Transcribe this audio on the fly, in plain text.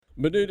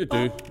Hey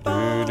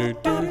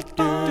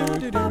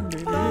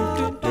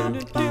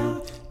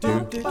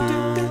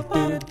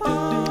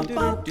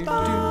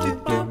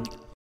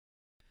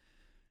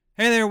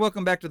there,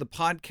 welcome back to the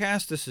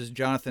podcast. This is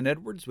Jonathan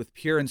Edwards with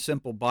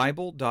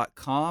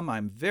PureAndSimpleBible.com.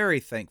 I'm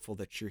very thankful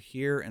that you're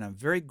here, and I'm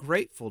very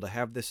grateful to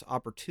have this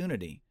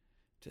opportunity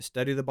to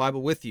study the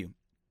Bible with you.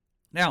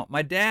 Now,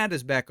 my dad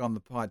is back on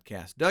the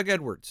podcast, Doug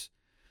Edwards,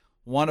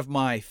 one of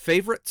my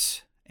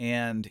favorites,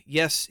 and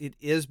yes, it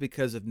is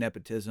because of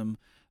nepotism,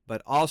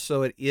 but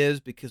also it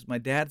is because my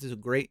dad is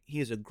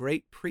a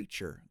great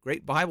preacher,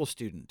 great Bible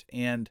student,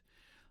 and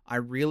I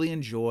really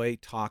enjoy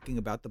talking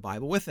about the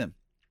Bible with him.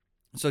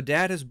 So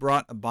Dad has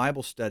brought a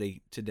Bible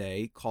study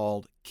today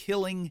called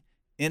Killing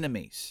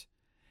Enemies.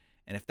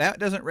 And if that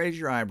doesn't raise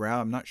your eyebrow,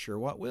 I'm not sure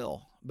what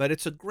will. But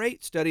it's a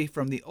great study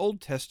from the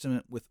Old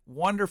Testament with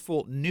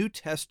wonderful New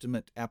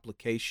Testament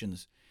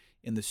applications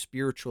in the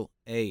spiritual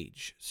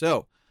age.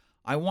 So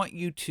I want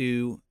you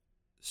to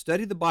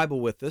study the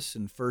Bible with us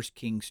in 1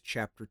 Kings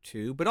chapter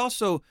 2, but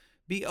also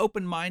be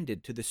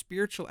open-minded to the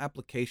spiritual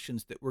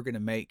applications that we're going to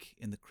make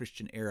in the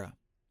Christian era.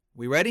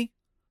 We ready?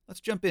 Let's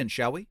jump in,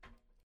 shall we?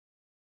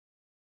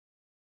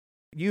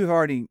 You've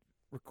already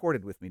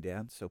recorded with me,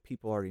 Dad, so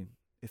people already,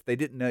 if they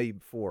didn't know you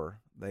before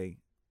the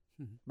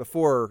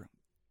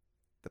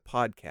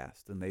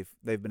podcast, and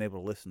they've been able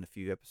to listen to a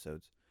few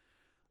episodes.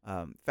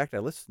 In fact, I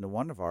listened to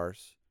one of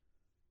ours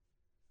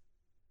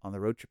on the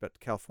road trip out to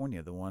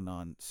California, the one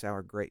on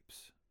sour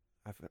grapes.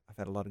 I've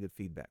had a lot of good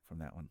feedback from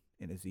that one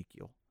in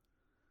Ezekiel.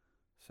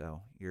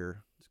 So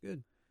That's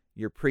good.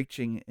 Your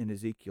preaching in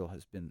Ezekiel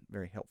has been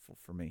very helpful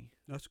for me.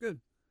 That's good.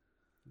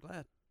 I'm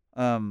glad.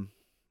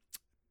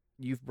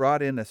 You've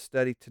brought in a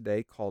study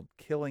today called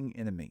Killing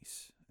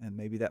Enemies, and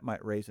maybe that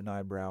might raise an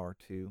eyebrow or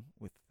two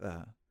with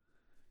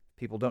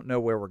people don't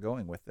know where we're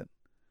going with it.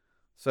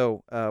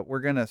 So we're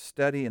going to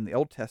study in the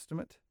Old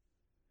Testament,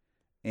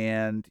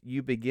 and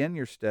you begin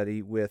your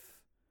study with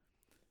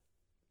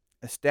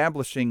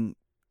establishing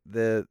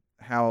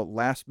how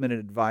last-minute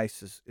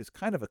advice is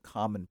kind of a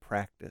common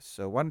practice.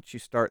 So why don't you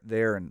start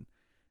there and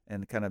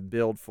kind of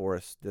build for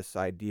us this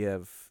idea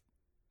of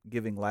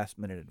giving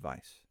last-minute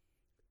advice?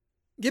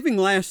 Giving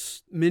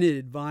last-minute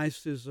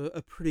advice is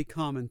a pretty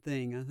common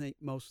thing. I think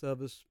most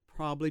of us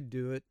probably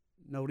do it,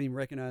 don't even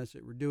recognize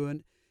that we're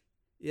doing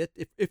it.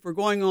 If we're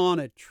going on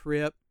a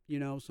trip,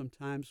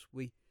 sometimes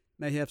we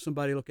may have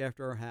somebody look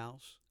after our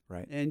house.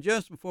 Right. And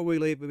just before we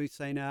leave, we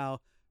say, now,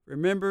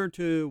 remember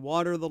to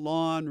water the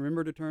lawn,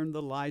 remember to turn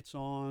the lights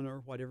on or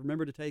whatever,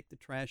 remember to take the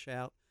trash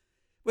out.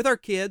 With our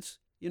kids,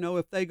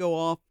 if they go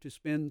off to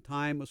spend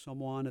time with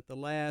someone at the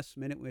last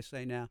minute, we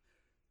say, now,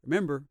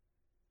 remember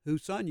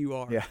whose son you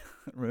are. Yeah,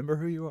 remember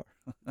who you are.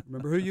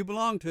 Remember who you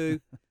belong to.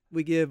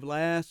 We give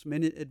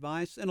last-minute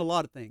advice in a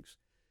lot of things.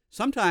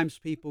 Sometimes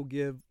people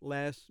give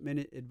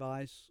last-minute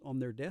advice on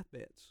their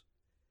deathbeds,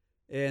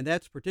 and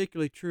that's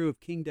particularly true of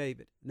King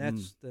David.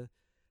 And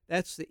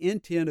that's the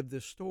intent of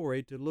this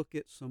story, to look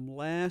at some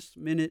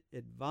last-minute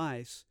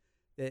advice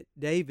that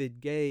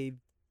David gave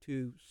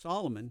to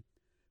Solomon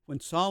when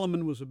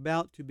Solomon was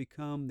about to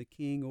become the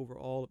king over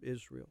all of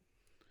Israel.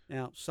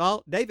 Now,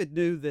 David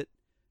knew that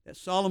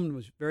Solomon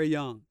was very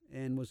young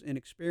and was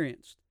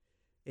inexperienced,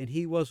 and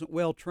he wasn't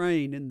well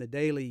trained in the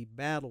daily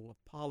battle of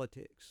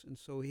politics, and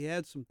so he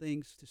had some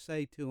things to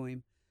say to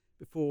him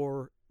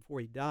before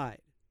he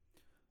died.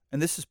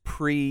 And this is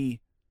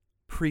pre-wisdom,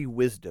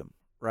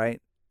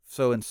 right?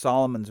 So in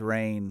Solomon's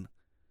reign,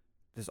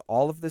 does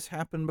all of this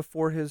happen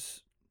before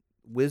his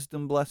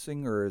wisdom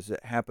blessing, or does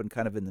it happen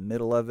kind of in the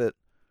middle of it?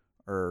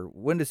 Or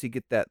when does he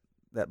get that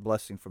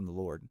blessing from the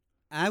Lord?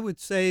 I would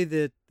say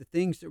that the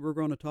things that we're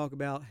going to talk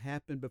about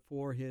happened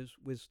before his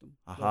wisdom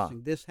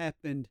blessing. This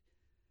happened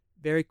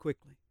very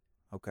quickly.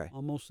 Okay.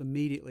 Almost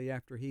immediately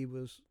after he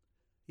was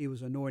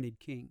anointed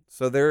king.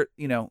 So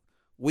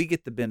we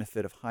get the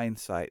benefit of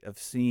hindsight of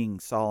seeing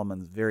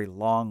Solomon's very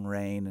long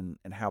reign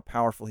and how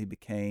powerful he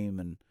became,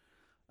 and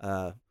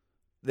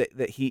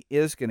that he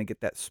is going to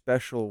get that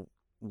special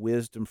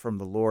wisdom from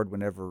the Lord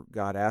whenever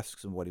God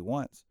asks him what he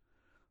wants.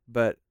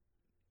 But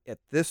at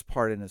this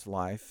part in his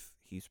life,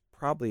 he's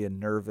probably a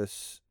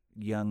nervous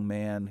young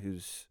man who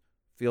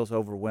feels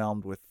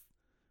overwhelmed with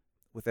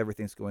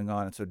everything that's going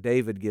on, and so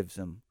David gives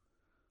him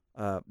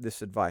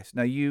this advice.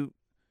 Now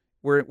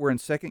we're in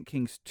 2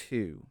 Kings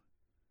 2,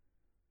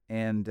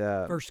 and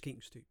 1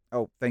 Kings 2.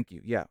 Oh, thank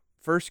you. Yeah,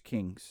 1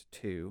 Kings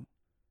 2,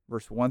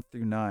 verse 1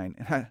 through 9.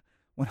 And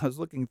when I was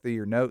looking through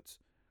your notes,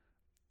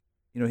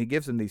 he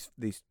gives him these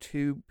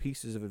two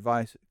pieces of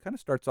advice. It kind of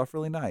starts off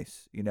really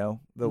nice,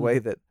 the way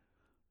that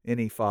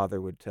any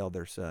father would tell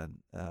their son.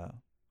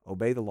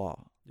 Obey the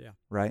law. Yeah.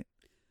 Right?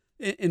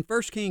 In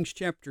 1 Kings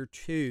chapter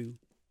 2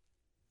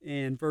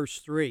 and verse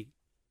 3,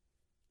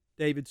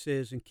 David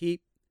says, and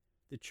keep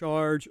the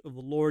charge of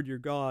the Lord your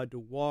God to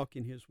walk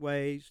in his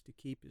ways, to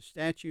keep his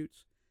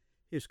statutes,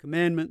 his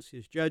commandments,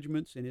 his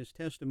judgments, and his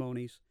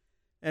testimonies,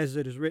 as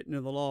it is written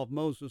in the law of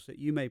Moses, that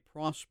you may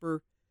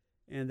prosper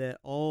and that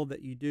all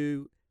that you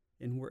do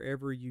and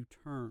wherever you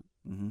turn.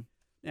 Mm-hmm.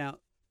 Now,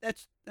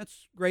 that's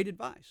great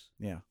advice.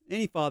 Yeah.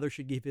 Any father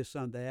should give his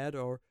son that,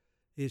 or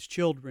his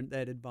children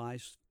that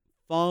advice.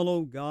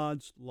 Follow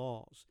God's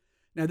laws.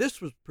 Now,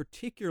 this was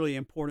particularly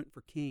important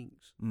for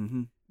kings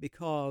Mm-hmm.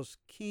 because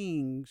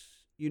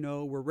kings,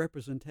 were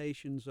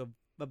representations of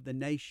the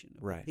nation,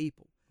 of Right. the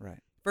people. Right.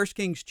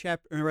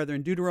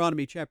 In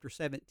Deuteronomy chapter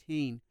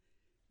 17,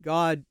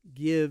 God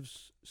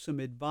gives some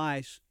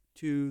advice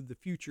to the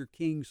future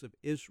kings of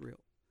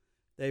Israel.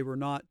 They were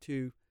not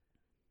to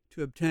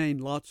obtain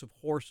lots of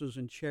horses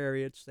and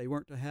chariots. They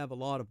weren't to have a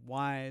lot of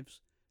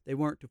wives. They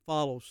weren't to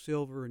follow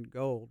silver and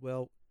gold.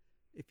 Well,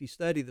 if you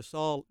study the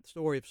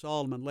story of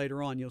Solomon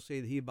later on, you'll see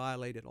that he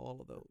violated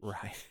all of those.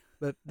 Right.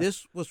 But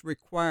this was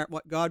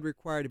what God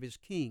required of his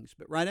kings.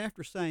 But right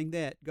after saying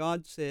that,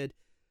 God said,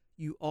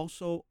 you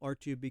also are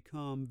to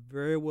become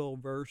very well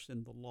versed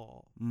in the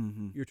law.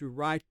 Mm-hmm. You're to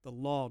write the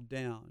law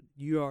down.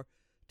 You are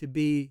to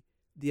be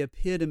the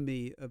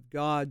epitome of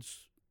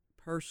God's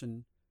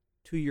person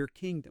to your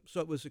kingdom. So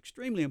it was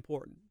extremely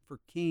important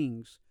for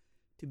kings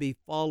to be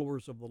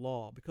followers of the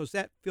law, because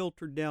that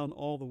filtered down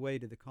all the way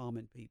to the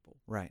common people.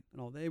 Right.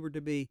 They were to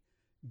be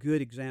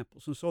good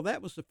examples. And so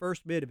that was the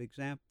first bit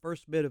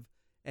of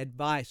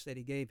advice that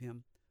he gave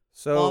him.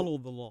 So Follow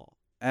the law.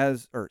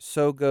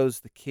 So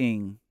goes the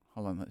king.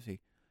 Hold on, let's see.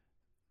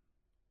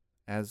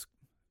 As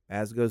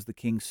goes the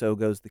king, so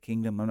goes the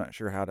kingdom. I'm not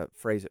sure how to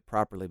phrase it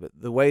properly, but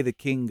the way the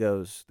king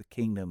goes, the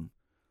kingdom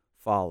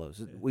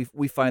follows. Yeah.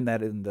 We find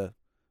that in the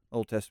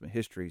Old Testament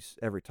histories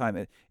every time.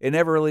 It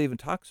never really even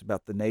talks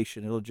about the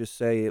nation. It'll just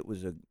say it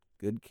was a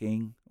good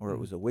king or it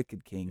was a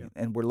wicked king, Yeah.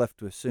 and we're left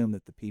to assume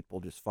that the people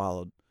just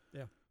followed,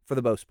 for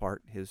the most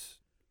part, his.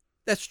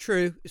 That's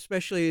true,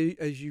 especially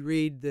as you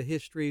read the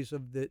histories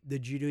of the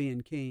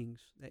Judean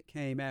kings that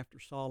came after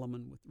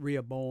Solomon, with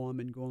Rehoboam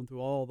and going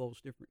through all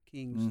those different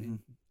kings Mm-hmm.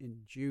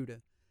 in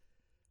Judah.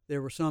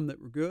 There were some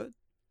that were good.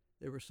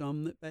 There were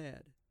some that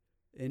bad.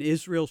 And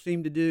Judah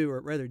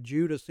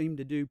seemed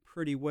to do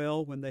pretty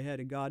well when they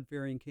had a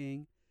God-fearing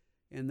king,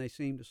 and they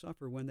seemed to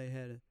suffer when they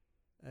had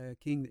a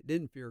king that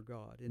didn't fear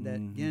God. And that,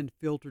 again,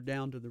 filtered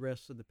down to the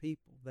rest of the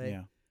people.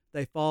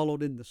 They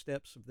followed in the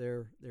steps of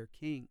their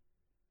king.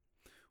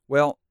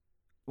 Well,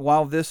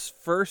 while this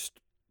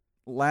first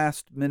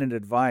last-minute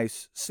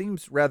advice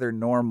seems rather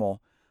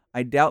normal,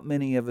 I doubt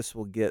many of us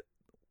will get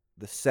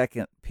the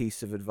second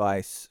piece of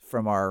advice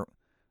from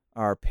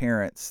our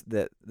parents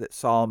that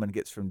Solomon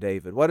gets from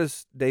David. What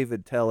does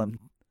David tell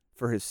him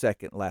for his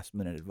second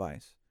last-minute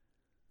advice?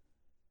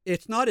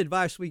 It's not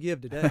advice we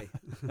give today.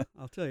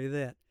 I'll tell you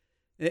that.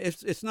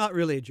 It's not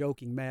really a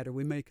joking matter.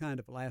 We may kind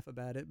of laugh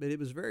about it, but it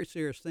was a very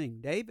serious thing.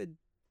 David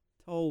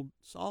told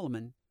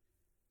Solomon,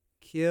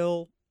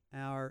 kill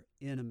our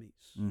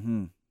enemies.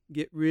 Mm-hmm.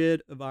 Get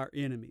rid of our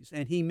enemies.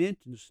 And he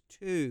mentions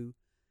two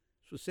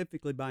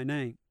specifically by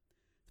name.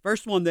 The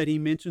first one that he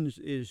mentions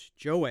is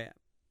Joab.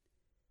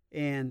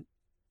 And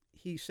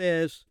he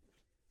says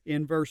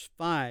in verse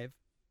 5,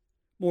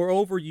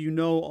 moreover, you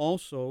know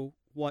also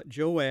what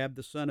Joab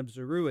the son of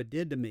Zeruiah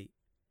did to me,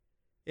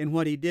 and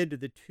what he did to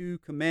the two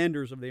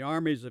commanders of the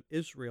armies of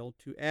Israel,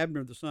 to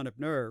Abner the son of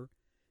Ner,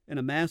 and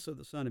Amasa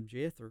the son of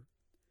Jether,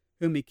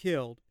 whom he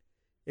killed,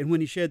 and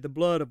when he shed the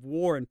blood of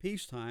war in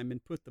peacetime,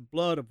 and put the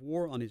blood of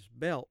war on his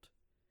belt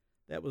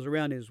that was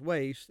around his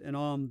waist, and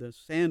on the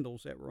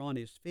sandals that were on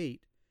his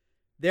feet.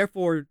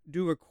 Therefore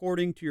do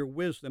according to your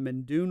wisdom,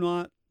 and do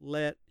not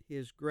let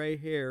his gray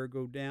hair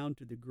go down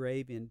to the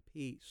grave in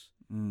peace.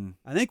 Mm.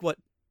 I think what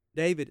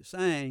David is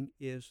saying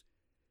is,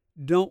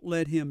 don't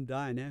let him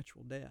die a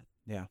natural death.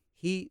 Yeah.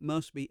 He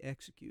must be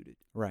executed.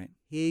 Right.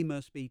 He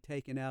must be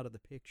taken out of the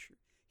picture.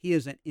 He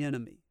is an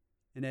enemy,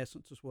 in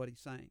essence, is what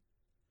he's saying.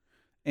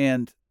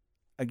 And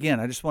again,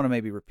 I just want to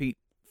maybe repeat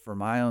for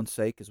my own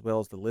sake as well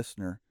as the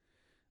listener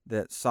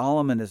that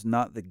Solomon is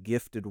not the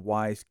gifted,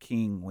 wise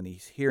king when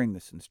he's hearing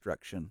this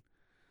instruction.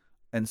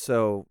 And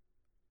so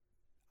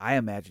I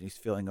imagine he's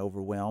feeling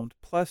overwhelmed.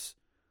 Plus,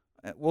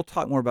 we'll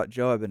talk more about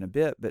Joab in a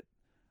bit, but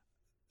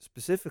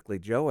specifically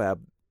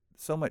Joab,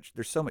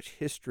 there's so much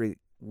history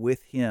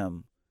with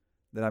him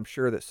that I'm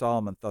sure that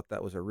Solomon thought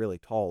that was a really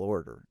tall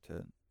order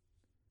to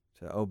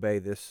obey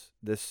this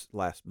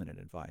last-minute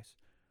advice.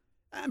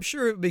 I'm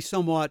sure it would be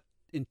somewhat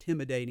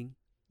intimidating,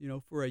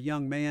 for a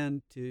young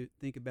man to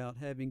think about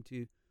having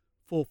to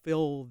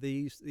fulfill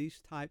these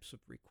types of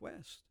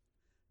requests.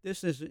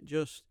 This isn't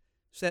just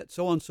set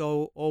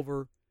so-and-so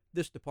over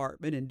this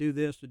department and do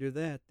this or do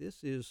that.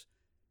 This is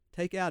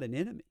take out an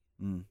enemy.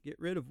 Get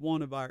rid of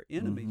one of our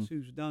enemies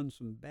who's done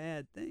some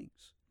bad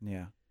things.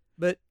 Yeah.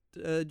 But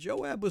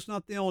Joab was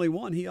not the only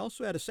one. He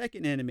also had a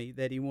second enemy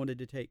that he wanted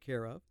to take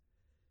care of.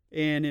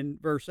 And in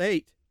verse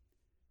 8,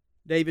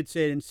 David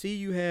said, and see,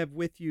 you have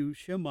with you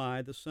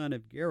Shimei, the son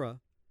of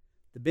Gera,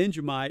 the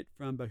Benjamite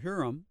from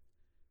Bahurim,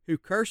 who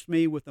cursed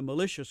me with a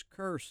malicious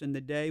curse in the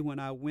day when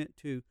I went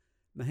to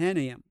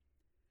Mahanaim.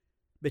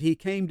 But he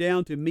came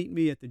down to meet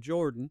me at the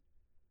Jordan,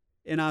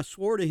 and I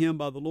swore to him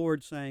by the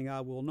Lord, saying,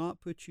 I will not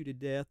put you to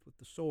death with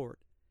the sword.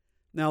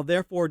 Now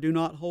therefore do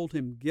not hold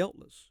him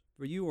guiltless,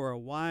 for you are a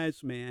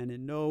wise man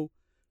and know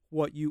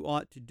what you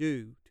ought to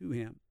do to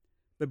him.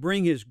 but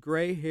bring his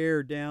gray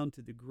hair down to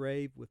the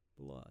grave with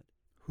blood.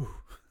 Whew.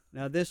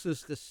 Now, this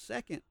is the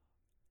second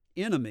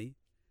enemy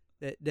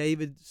that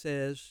David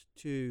says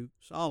to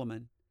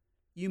Solomon,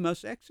 you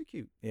must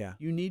execute. Yeah.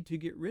 You need to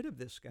get rid of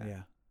this guy.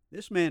 Yeah.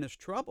 This man is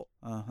trouble.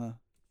 Uh-huh.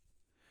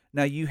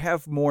 Now, you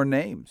have more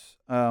names.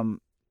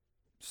 Some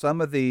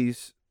of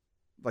these,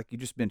 like you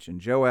just mentioned,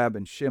 Joab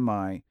and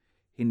Shimei,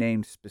 he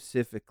named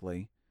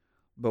specifically.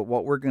 But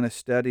what we're going to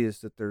study is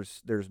that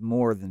there's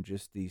more than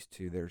just these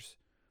two. There's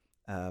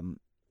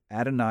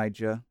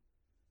Adonijah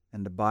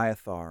and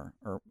Abiathar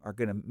are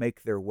going to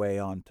make their way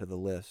onto the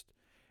list.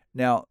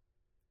 Now,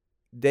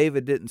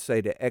 David didn't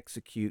say to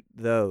execute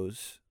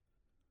those.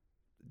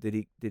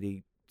 Did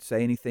he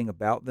say anything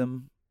about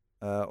them?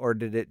 Or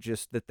did it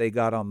just that they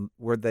got on,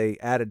 were they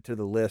added to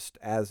the list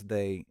as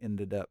they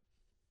ended up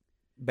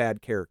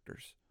bad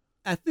characters?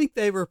 I think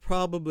they were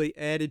probably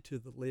added to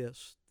the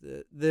list.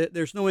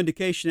 There's no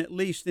indication, at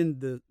least in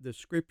the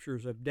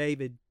scriptures, of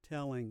David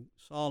telling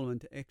Solomon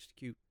to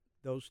execute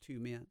those two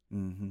men.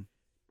 Mm-hmm.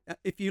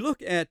 If you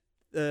look at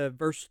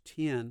verse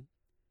 10,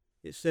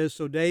 it says,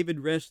 so David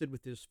rested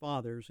with his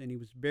fathers, and he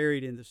was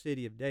buried in the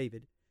city of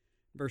David.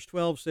 Verse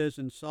 12 says,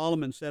 and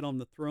Solomon sat on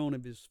the throne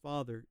of his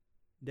father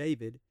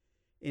David,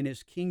 and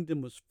his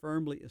kingdom was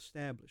firmly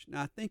established.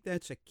 Now, I think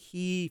that's a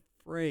key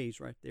phrase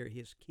right there.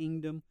 His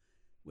kingdom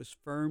was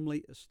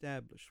firmly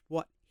established.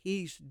 What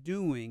he's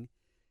doing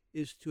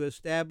is to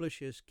establish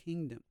his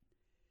kingdom.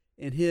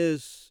 And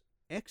his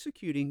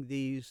executing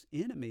these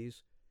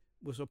enemies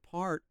was a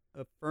part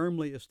of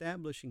firmly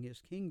establishing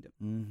his kingdom.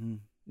 Mm-hmm.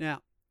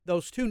 Now,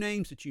 those two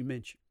names that you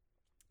mentioned,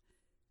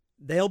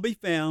 they'll be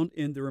found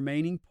in the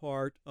remaining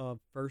part of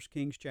 1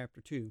 Kings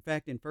chapter 2. In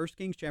fact, in 1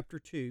 Kings chapter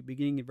 2,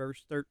 beginning in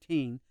verse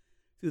 13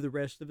 through the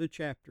rest of the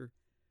chapter,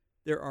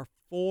 there are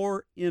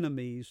 4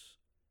 enemies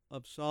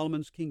of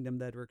Solomon's kingdom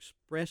that are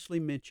expressly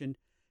mentioned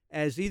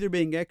as either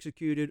being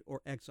executed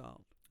or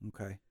exiled.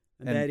 Okay.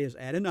 And that is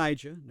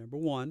Adonijah, number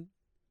 1,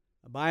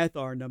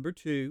 Abiathar, number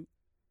 2,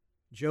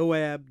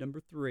 Joab, number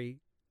 3,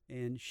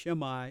 and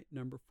Shimei,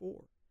 number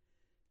 4.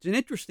 It's an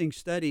interesting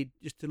study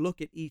just to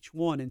look at each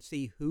one and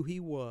see who he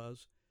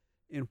was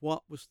and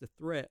what was the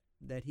threat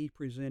that he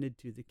presented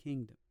to the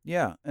kingdom.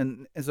 Yeah,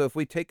 and so if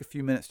we take a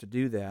few minutes to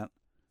do that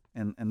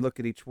and look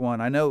at each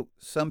one, I know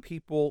some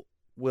people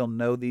will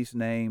know these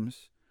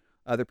names.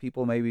 Other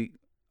people maybe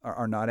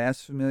are not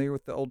as familiar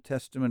with the Old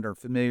Testament or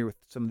familiar with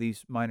some of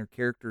these minor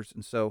characters,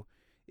 and so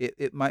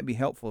it might be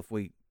helpful if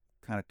we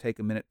kind of take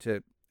a minute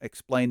to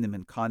explain them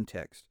in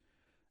context.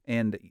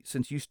 And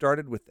since you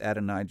started with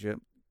Adonijah,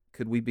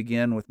 could we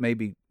begin with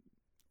maybe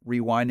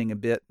rewinding a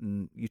bit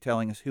and you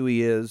telling us who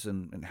he is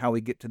and how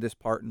we get to this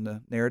part in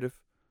the narrative?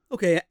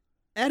 Okay,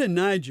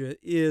 Adonijah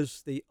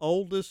is the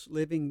oldest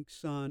living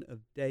son of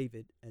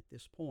David at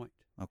this point.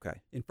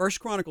 Okay. In 1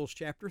 Chronicles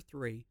chapter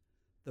 3,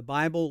 the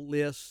Bible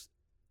lists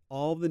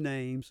all the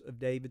names of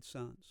David's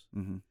sons.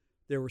 Mm-hmm.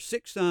 There were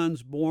 6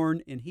 sons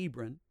born in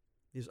Hebron,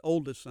 his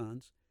oldest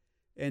sons,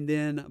 and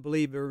then I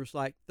believe there was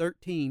like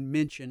 13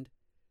 mentioned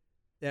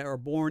that are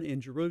born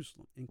in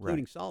Jerusalem,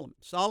 including Solomon.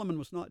 Solomon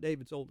was not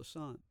David's oldest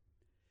son.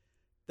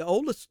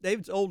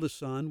 David's oldest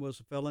son was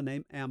a fellow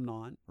named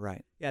Amnon.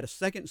 Right. He had a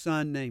second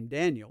son named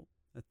Daniel,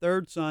 a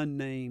third son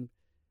named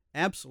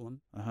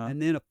Absalom,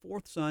 and then a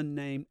fourth son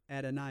named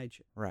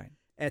Adonijah. Right.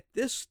 At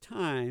this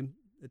time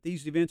that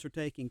these events are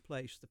taking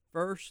place, the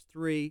first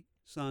 3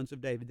 sons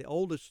of David, the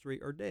oldest 3,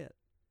 are dead.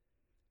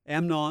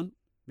 Amnon,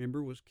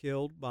 remember, was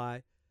killed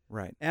by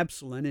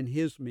Absalom and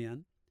his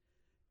men.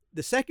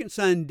 The second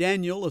son,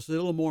 Daniel, is a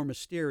little more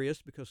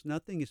mysterious because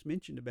nothing is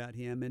mentioned about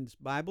him, and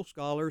Bible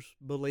scholars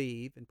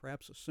believe and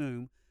perhaps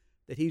assume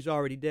that he's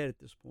already dead at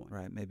this point.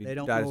 Right, maybe they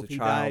don't died know as if a he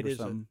child died or as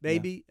something. a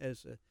baby,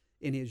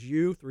 in his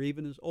youth, or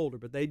even as older,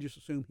 but they just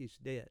assume he's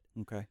dead.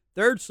 Okay.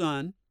 Third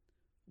son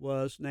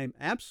was named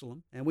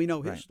Absalom, and we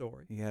know his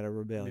story. He had a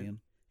rebellion.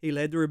 He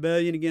led the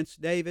rebellion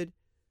against David,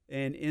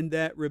 and in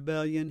that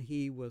rebellion,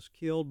 he was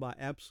killed by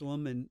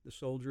Absalom and the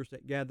soldiers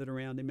that gathered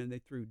around him, and they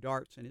threw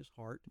darts in his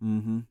heart.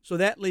 Mm-hmm. So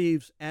that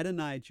leaves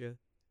Adonijah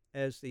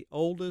as the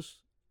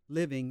oldest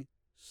living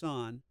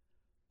son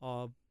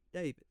of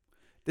David.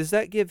 Does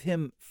that give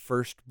him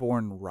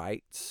firstborn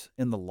rights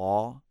in the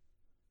law?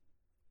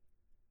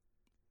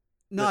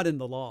 Not in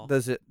the law.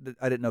 Does it?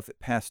 I didn't know if it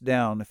passed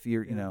down. If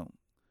you're,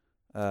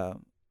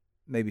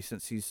 maybe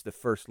since he's the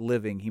first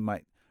living, he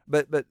might.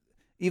 But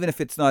even if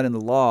it's not in the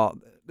law,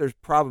 there's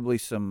probably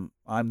some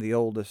 "I'm the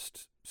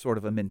oldest" sort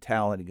of a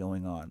mentality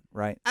going on,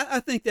 right? I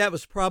think that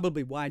was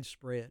probably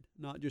widespread,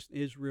 not just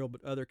Israel,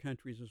 but other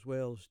countries as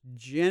well.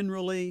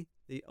 Generally,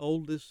 the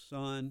oldest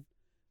son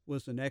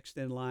was the next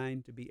in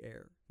line to be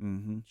heir.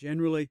 Mm-hmm.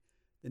 Generally,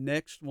 the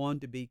next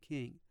one to be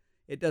king.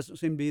 It doesn't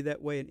seem to be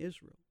that way in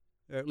Israel,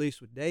 or at least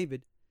with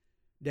David.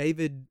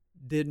 David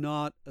did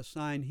not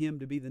assign him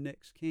to be the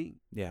next king.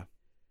 Yeah.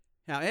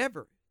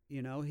 However,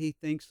 he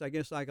thinks, I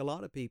guess, like a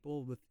lot of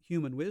people with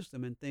human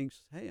wisdom, and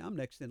thinks, hey, I'm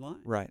next in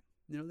line. Right.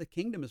 The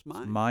kingdom is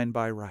mine. It's mine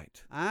by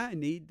right. I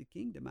need the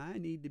kingdom. I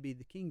need to be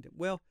the kingdom.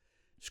 Well,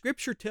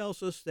 Scripture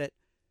tells us that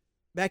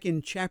back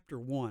in chapter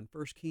 1,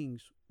 1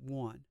 Kings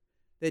 1,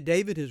 that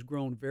David has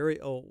grown very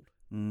old,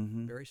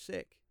 very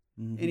sick.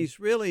 And he's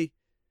really,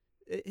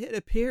 it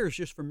appears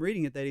just from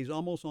reading it that he's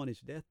almost on his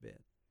deathbed.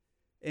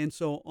 And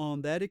so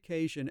on that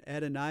occasion,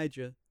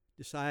 Adonijah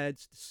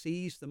decides to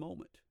seize the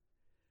moment.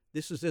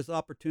 This is his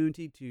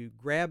opportunity to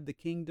grab the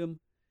kingdom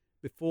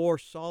before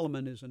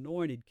Solomon is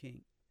anointed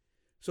king.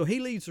 So he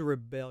leads a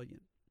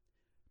rebellion.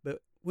 But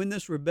when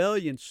this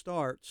rebellion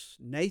starts,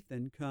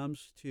 Nathan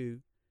comes to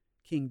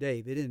King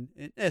David and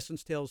in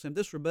essence tells him,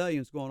 this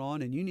rebellion is going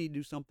on and you need to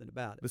do something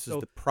about it. This is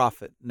the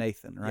prophet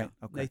Nathan, right?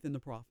 Yeah, okay. Nathan the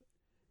prophet.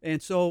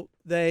 And so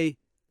they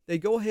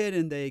go ahead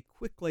and they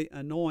quickly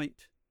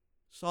anoint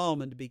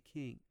Solomon to be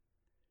king.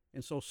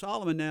 And so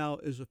Solomon now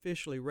is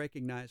officially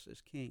recognized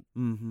as king.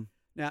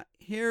 Now,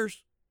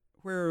 here's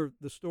where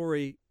the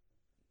story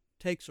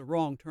takes a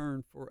wrong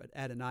turn for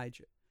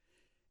Adonijah.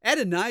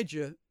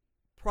 Adonijah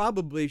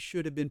probably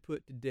should have been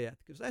put to death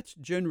because that's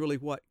generally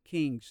what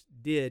kings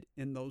did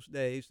in those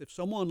days. If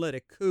someone led a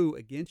coup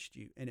against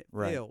you and it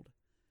failed,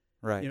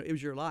 it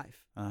was your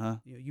life.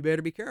 You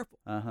better be careful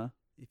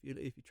if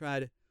you try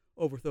to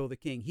overthrow the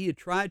king. He had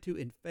tried to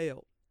and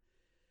failed.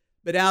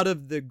 But out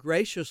of the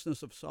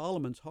graciousness of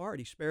Solomon's heart,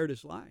 he spared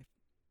his life.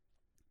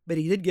 But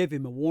he did give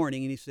him a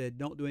warning, and he said,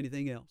 don't do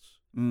anything else.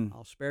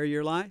 I'll spare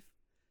your life.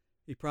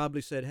 He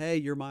probably said, hey,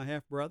 you're my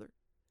half-brother,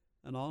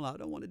 and all. I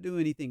don't want to do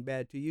anything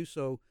bad to you,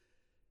 so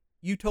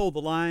you toe the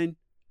line,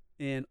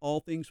 and all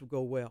things will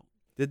go well.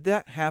 Did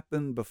that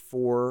happen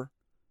before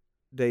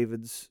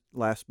David's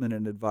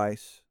last-minute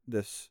advice,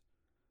 this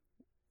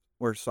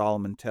where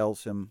Solomon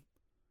tells him,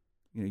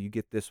 you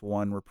get this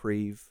one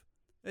reprieve?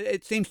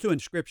 It seems to in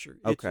Scripture.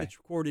 Okay. It's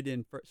recorded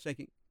in First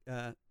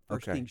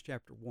Kings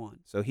chapter 1.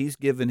 So he's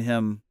given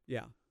him.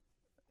 Yeah.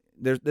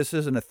 This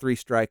isn't a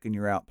 3-strike and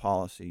you're out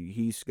policy.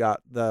 He's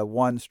got the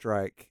 1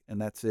 strike and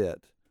that's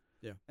it.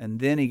 Yeah. And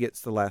then he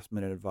gets the last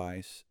minute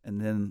advice. And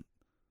then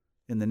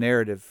in the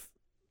narrative,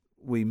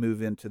 we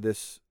move into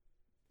this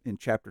in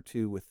chapter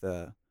 2 with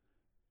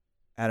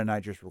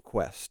Adonijah's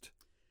request,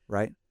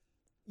 right?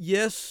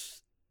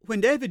 Yes. When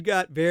David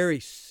got very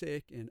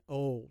sick and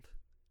old,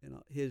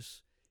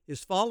 his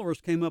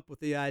followers came up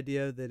with the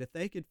idea that if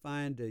they could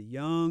find a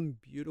young,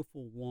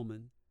 beautiful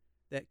woman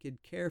that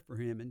could care for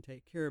him and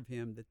take care of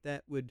him,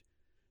 that would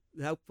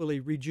hopefully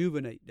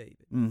rejuvenate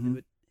David. It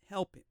would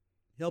help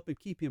him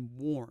keep him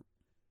warm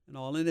and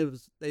all. And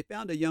they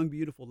found a young,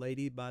 beautiful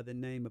lady by the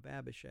name of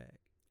Abishag.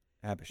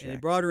 And they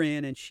brought her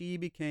in, and she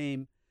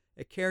became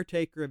a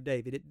caretaker of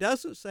David. It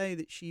doesn't say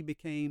that she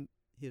became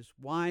his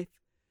wife,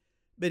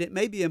 but it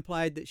may be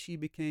implied that she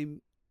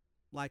became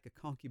like a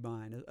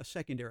concubine, a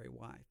secondary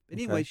wife. But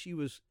anyway, she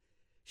was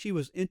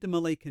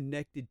intimately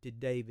connected to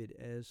David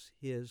as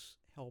his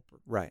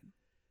helper. Right.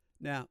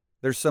 Now,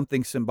 there's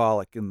something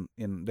symbolic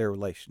in their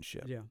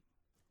relationship. Yeah.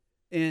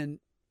 And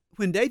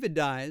when David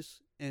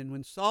dies and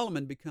when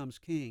Solomon becomes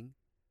king,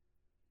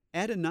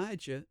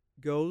 Adonijah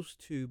goes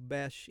to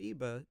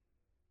Bathsheba,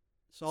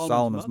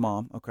 Solomon's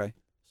mom. Okay.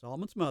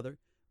 Solomon's mother,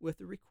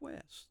 with a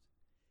request.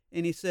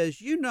 And he says,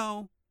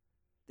 the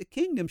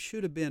kingdom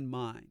should have been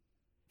mine.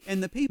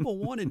 And the people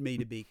wanted me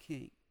to be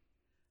king.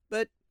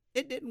 But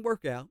it didn't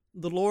work out.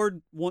 The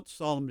Lord wants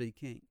Solomon to be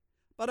king.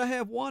 But I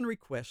have one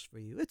request for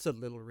you. It's a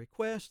little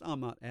request. I'm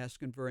not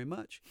asking very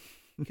much.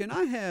 Can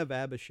I have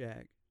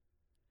Abishag?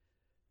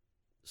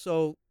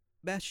 So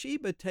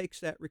Bathsheba takes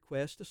that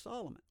request to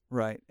Solomon.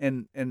 Right.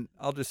 And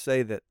I'll just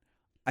say that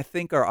I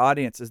think our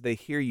audience, as they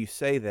hear you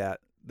say that,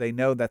 they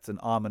know that's an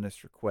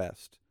ominous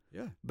request.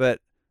 Yeah.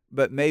 But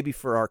maybe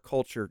for our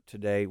culture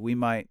today, we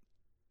might,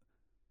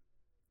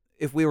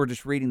 if we were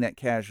just reading that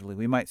casually,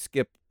 we might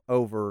skip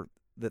over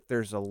that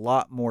there's a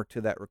lot more to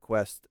that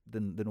request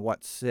than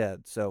what's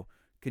said. So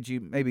could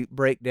you maybe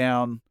break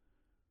down,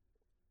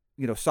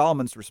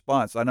 Solomon's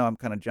response? I know I'm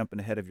kind of jumping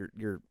ahead of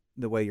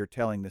the way you're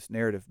telling this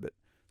narrative, but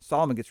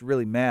Solomon gets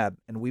really mad,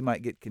 and we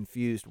might get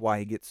confused why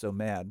he gets so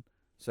mad.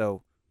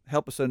 So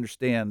help us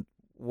understand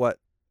what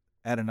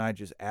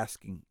Adonijah's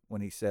asking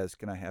when he says,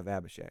 can I have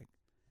Abishag?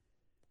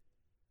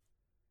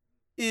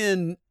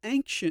 In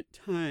ancient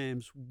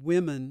times,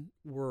 women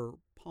were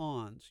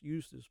pawns,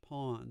 used as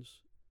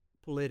pawns,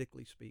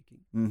 politically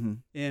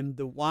speaking. And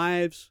the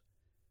wives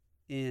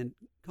and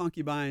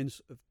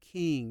concubines of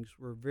kings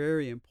were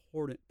very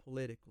important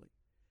politically.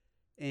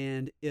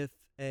 And if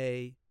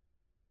a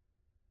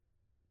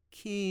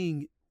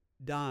king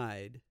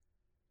died,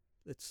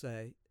 let's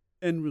say,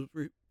 and was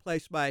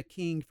replaced by a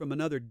king from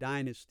another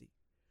dynasty,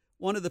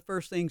 one of the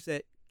first things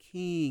that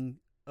king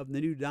of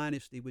the new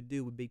dynasty would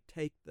do would be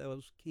take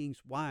those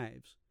king's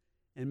wives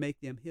and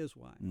make them his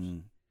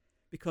wives,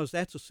 because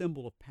that's a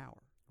symbol of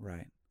power.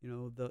 Right.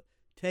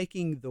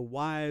 Taking the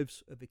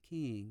wives of a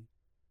king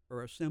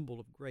are a symbol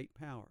of great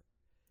power.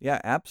 Yeah,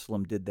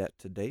 Absalom did that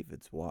to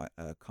David's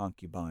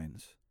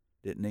concubines,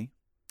 didn't he?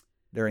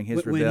 During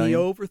his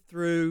rebellion.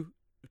 When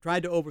he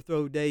tried to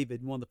overthrow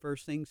David, one of the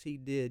first things he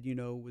did,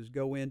 was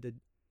go into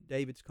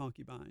David's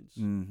concubines.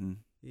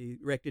 He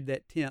erected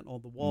that tent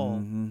on the wall,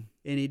 and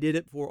he did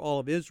it for all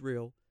of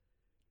Israel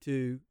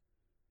to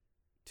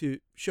to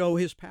show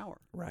his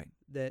power, Right.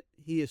 that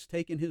he has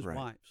taken his Right.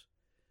 wives.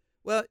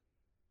 Well,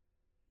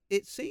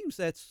 it seems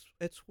that's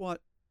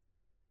what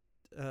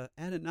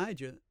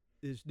Adonijah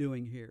is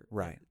doing here.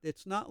 Right.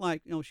 It's not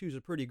like, she was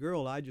a pretty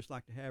girl, I'd just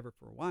like to have her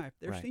for a wife.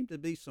 There Right. seemed to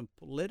be some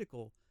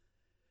political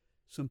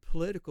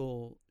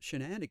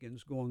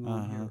shenanigans going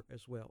on here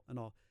as well and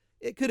all.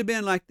 It could have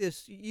been like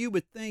this. You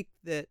would think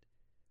that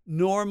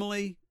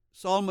normally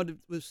Solomon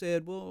would have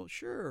said, well,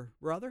 sure,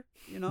 brother,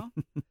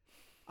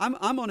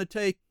 I'm going to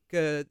take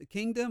the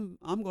kingdom.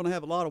 I'm going to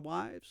have a lot of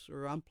wives,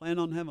 or I'm planning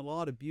on having a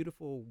lot of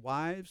beautiful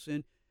wives.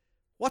 And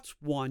what's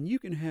one? You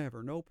can have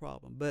her, no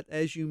problem. But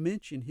as you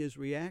mentioned, his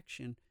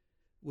reaction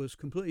was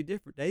completely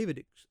different.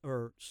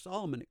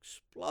 Solomon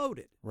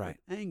exploded Right.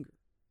 with anger.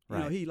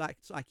 Right.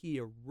 It's like he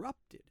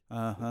erupted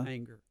Uh huh. with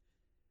anger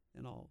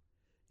and all.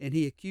 And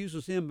he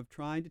accuses him of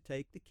trying to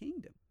take the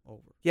kingdom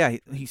over. Yeah,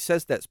 he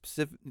says that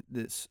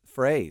this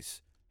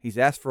phrase. He's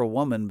asked for a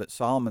woman, but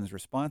Solomon's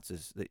response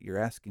is that you're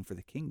asking for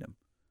the kingdom.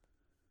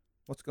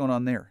 What's going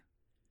on there?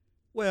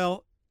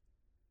 Well,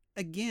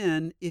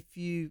 again, if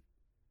he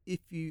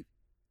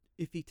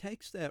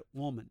takes that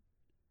woman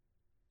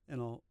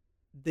and all,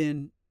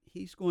 then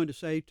he's going to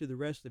say to the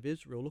rest of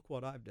Israel, look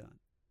what I've done.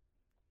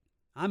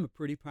 I'm a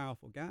pretty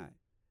powerful guy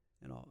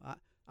and all.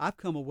 I've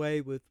come away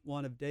with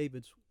one of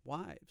David's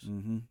wives.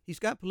 Mm-hmm. He's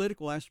got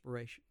political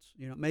aspirations.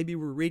 Maybe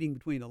we're reading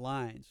between the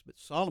lines, but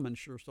Solomon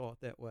sure saw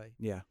it that way.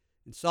 Yeah.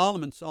 And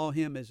Solomon saw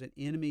him as an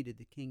enemy to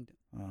the kingdom.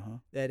 Uh-huh.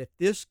 That if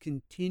this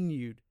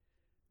continued,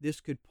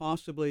 this could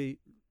possibly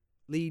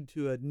lead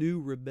to a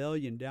new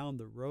rebellion down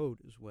the road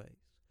as well.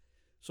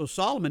 So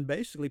Solomon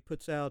basically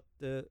puts out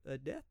a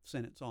death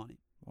sentence on him.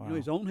 Wow.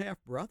 His own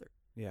half-brother.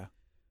 Yeah.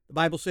 The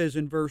Bible says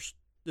in verse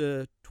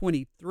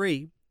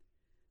 23,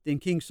 then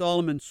King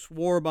Solomon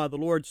swore by the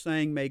Lord,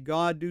 saying, may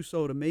God do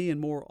so to me and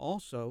more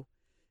also,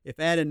 if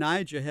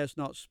Adonijah has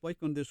not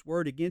spoken this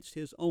word against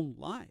his own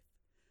life.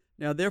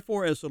 Now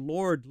therefore, as the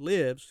Lord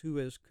lives, who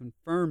has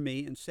confirmed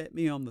me and set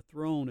me on the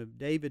throne of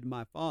David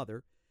my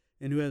father,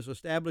 and who has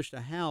established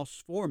a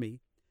house for me,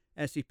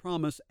 as he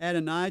promised,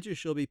 Adonijah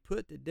shall be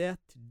put to death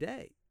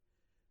today.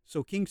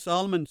 So King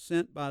Solomon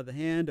sent by the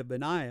hand of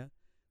Benaiah,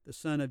 the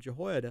son of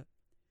Jehoiada,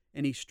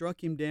 and he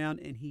struck him down,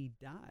 and he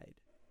died.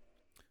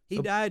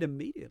 He died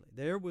immediately.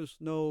 There was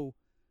no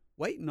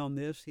waiting on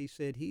this. He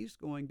said he's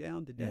going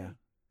down today. Yeah.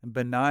 And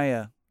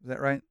Benaiah, is that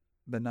right?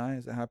 Benaiah,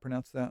 is that how I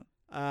pronounce that?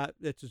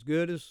 That's as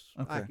good as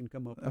I Okay. can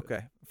come up with.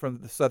 Okay. From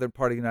the southern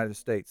part of the United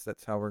States,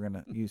 that's how we're going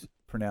to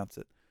pronounce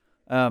it.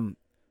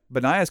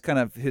 Benaiah's kind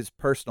of his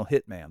personal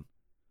hitman,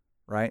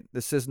 right?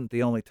 This isn't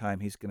the only time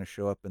he's going to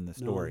show up in the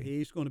story. No,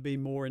 he's going to be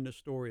more in the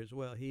story as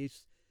well.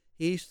 He's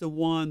the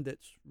one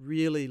that's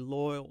really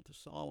loyal to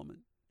Solomon,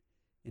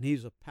 and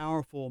he's a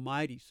powerful,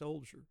 mighty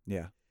soldier.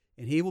 Yeah.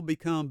 And he will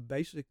become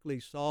basically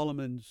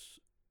Solomon's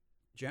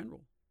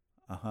general.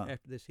 Uh-huh.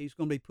 After this, he's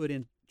going to be put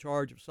in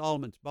charge of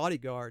Solomon's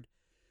bodyguard,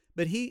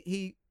 but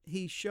he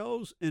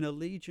shows an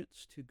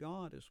allegiance to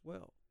God as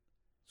well.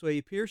 So he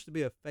appears to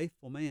be a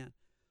faithful man,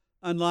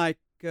 unlike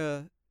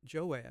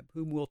Joab,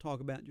 whom we'll talk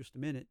about in just a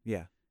minute.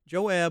 Yeah.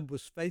 Joab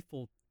was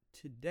faithful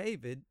to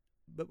David,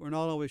 but we're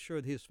not always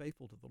sure that he is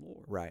faithful to the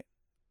Lord. Right.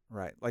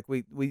 Right. Like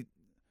we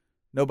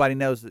nobody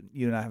knows that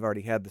you and I have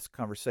already had this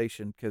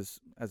conversation, because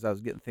as I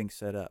was getting things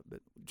set up, but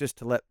just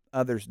to let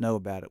others know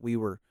about it, we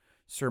were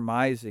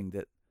surmising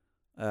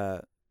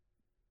that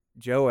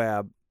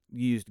Joab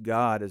used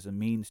God as a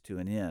means to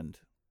an end,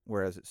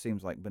 whereas it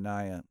seems like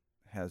Benaiah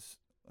has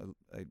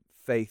a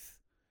faith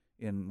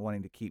in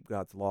wanting to keep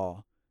God's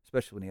law,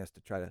 especially when he has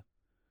to try to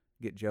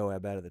get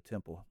Joab out of the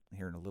temple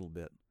here in a little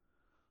bit.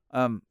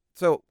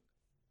 So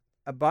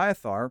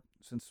Abiathar,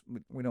 since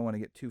we don't want to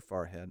get too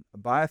far ahead,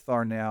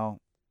 Abiathar now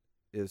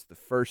is the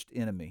first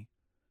enemy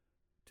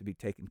to be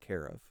taken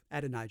care of.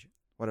 Adonijah.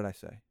 What did I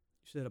say?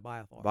 You said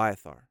Abiathar.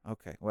 Abiathar.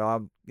 Okay. Well,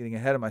 I'm getting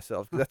ahead of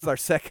myself, because that's our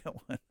second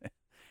one.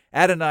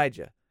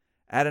 Adonijah.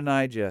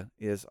 Adonijah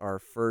is our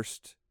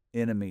first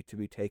enemy to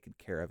be taken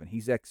care of, and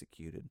he's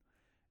executed.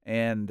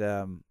 And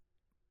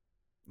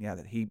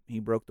that he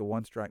broke the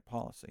one-strike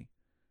policy.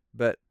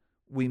 But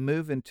we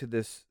move into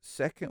this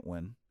second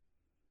one,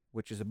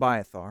 which is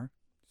Abiathar.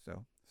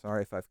 So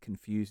sorry if I've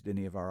confused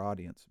any of our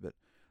audience, but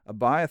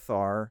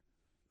Abiathar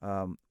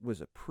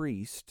was a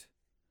priest,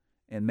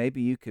 and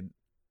maybe you could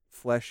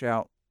flesh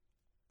out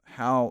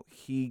how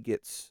he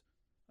gets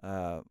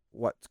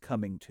what's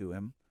coming to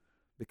him,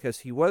 because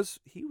he was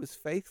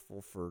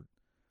faithful for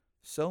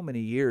so many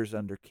years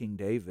under King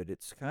David.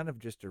 It's kind of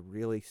just a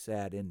really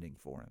sad ending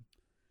for him.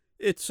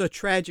 It's a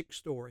tragic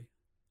story,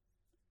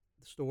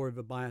 the story of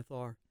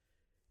Abiathar.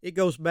 It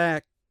goes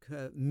back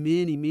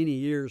many, many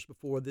years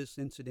before this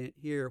incident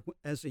here.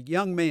 As a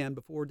young man,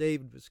 before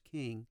David was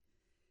king,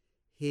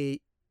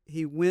 he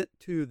went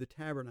to the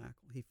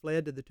tabernacle. He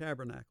fled to the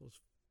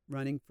tabernacles,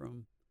 running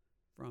from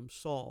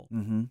Saul.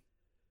 Mm-hmm.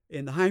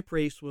 And the high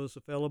priest was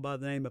a fellow by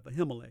the name of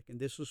Ahimelech. And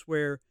this is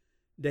where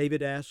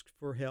David asked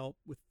for help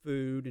with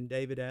food, and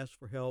David asked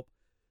for help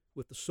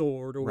with the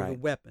sword or with a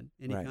weapon,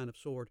 any kind of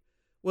sword.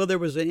 Well, there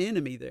was an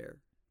enemy there,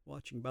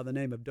 watching by the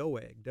name of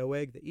Doeg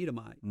the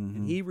Edomite. Mm-hmm.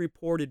 And he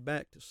reported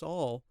back to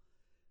Saul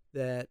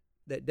that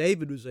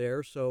David was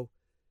there. So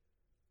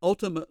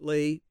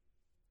ultimately,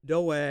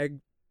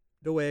 Doeg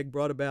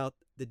brought about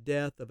the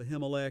death of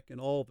Ahimelech and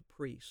all the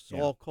priests. Yeah.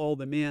 Saul called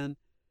them in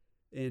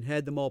and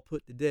had them all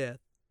put to death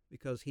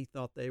because he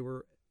thought they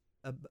were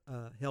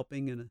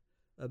helping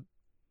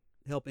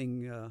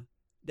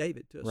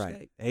David to escape.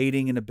 Right.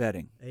 Aiding and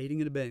abetting.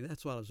 Aiding and abetting.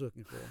 That's what I was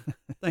looking for.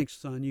 Thanks,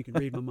 son. You can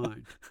read my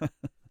mind.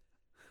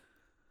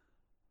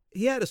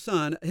 He had a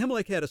son.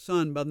 Ahimelech had a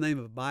son by the name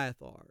of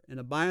Abiathar, and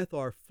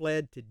Abiathar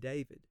fled to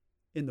David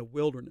in the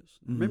wilderness.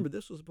 Mm-hmm. Remember,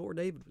 this was before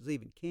David was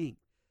even king.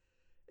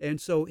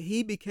 And so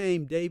he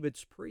became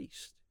David's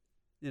priest,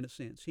 in a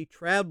sense. He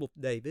traveled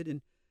with David, and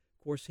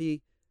of course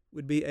he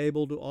would be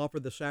able to offer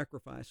the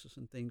sacrifices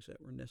and things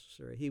that were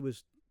necessary. He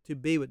was to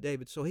be with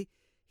David. So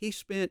he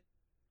spent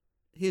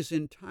his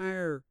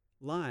entire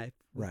life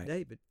with Right.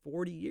 David,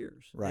 40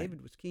 years. Right.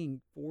 David was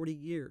king 40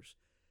 years.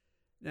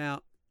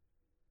 Now,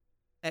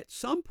 at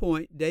some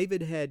point,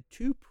 David had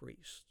two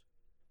priests,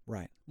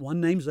 Right. one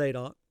named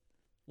Zadok,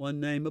 one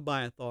named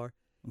Abiathar.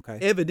 Okay.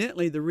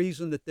 Evidently, the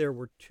reason that there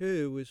were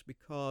two is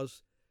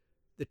because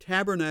the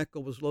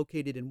tabernacle was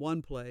located in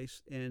one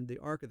place and the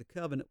Ark of the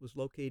Covenant was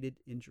located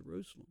in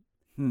Jerusalem.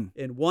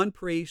 And one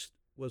priest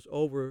was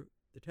over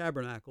the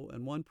tabernacle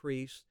and one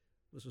priest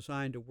was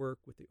assigned to work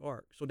with the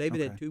ark. So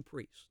David had two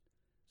priests,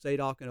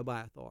 Zadok and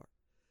Abiathar.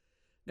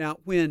 Now,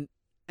 when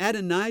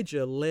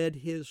Adonijah led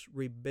his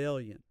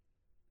rebellion,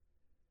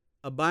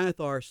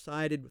 Abiathar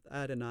sided with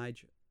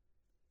Adonijah,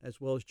 as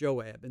well as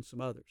Joab and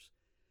some others.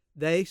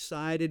 They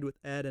sided with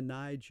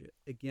Adonijah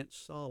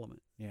against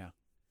Solomon. Yeah.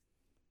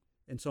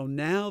 And so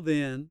now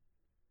then,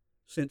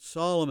 since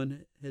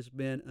Solomon has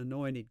been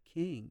anointed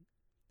king,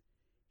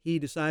 he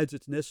decides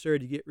it's necessary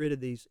to get rid of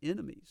these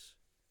enemies,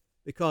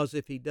 because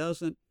if he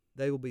doesn't,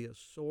 they will be a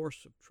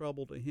source of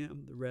trouble to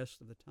him the rest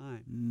of the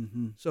time.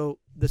 Mm-hmm. So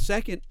the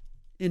second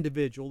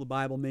individual the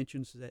Bible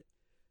mentions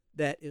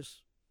that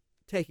is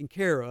taken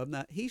care of.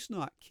 Now, he's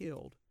not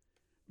killed,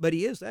 but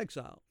he is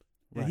exiled.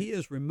 Right. And he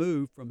is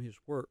removed from his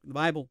work. The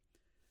Bible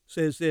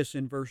says this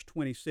in verse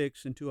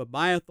 26, and to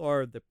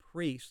Abiathar the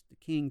priest, the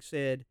king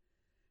said,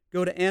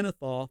 "Go to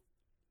Anathoth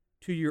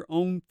to your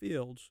own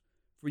fields,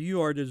 for you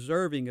are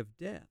deserving of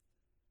death.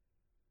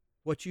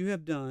 What you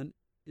have done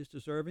is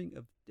deserving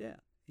of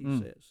death," he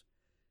says.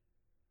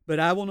 "But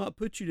I will not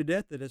put you to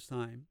death at this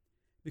time,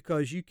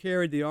 because you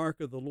carried the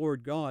ark of the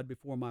Lord God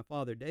before my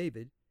father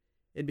David,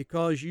 and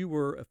because you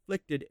were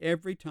afflicted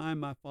every time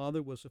my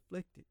father was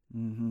afflicted."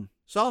 Mm-hmm.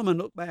 Solomon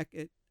looked back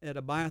at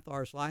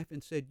Abiathar's life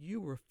and said, "You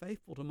were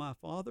faithful to my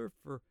father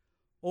for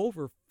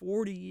over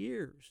 40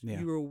 years. Yeah.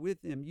 You were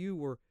with him. You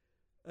were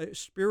a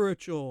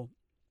spiritual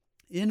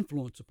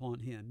influence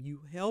upon him.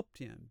 You helped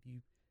him.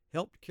 You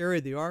helped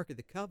carry the Ark of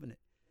the Covenant.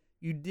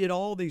 You did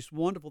all these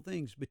wonderful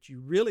things, but you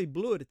really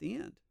blew it at the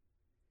end."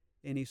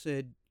 And he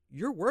said,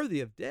 "You're worthy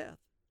of death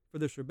for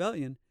this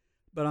rebellion,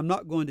 but I'm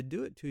not going to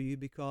do it to you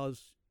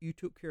because you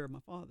took care of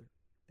my father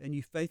and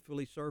you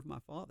faithfully served my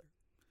father."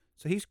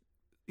 So he's,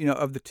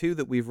 of the two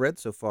that we've read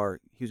so far,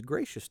 he was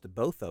gracious to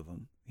both of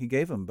them. He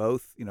gave them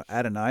both,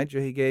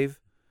 Adonijah he gave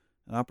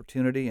an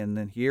opportunity, and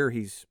then here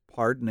he's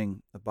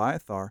pardoning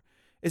Abiathar.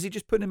 Is he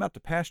just putting him out to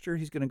pasture?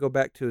 He's going to go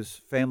back to his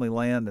family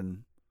land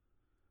and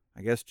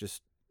I guess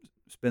just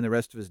spend the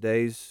rest of his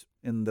days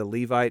in the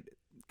Levite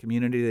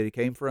community that he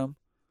came from?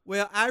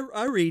 Well,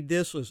 I read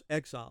this as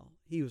exile.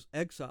 He was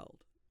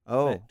exiled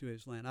back to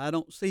his land. I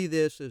don't see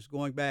this as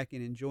going back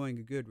and enjoying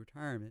a good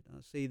retirement.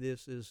 I see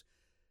this as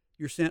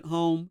you're sent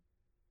home,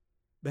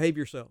 behave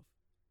yourself.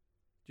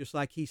 Just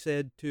like he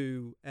said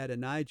to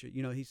Adonijah.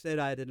 He said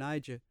to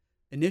Adonijah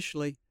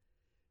initially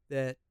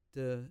that,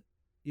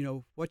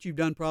 what you've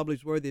done probably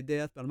is worthy of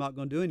death, but I'm not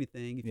going to do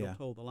anything if you'll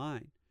toe the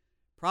line.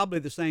 Probably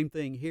the same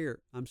thing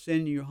here. I'm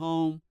sending you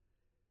home.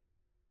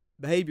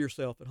 Behave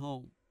yourself at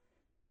home.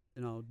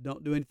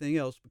 Don't do anything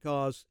else,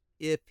 because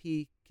if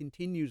he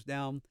continues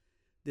down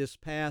this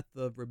path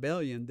of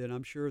rebellion, then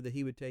I'm sure that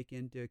he would take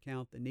into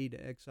account the need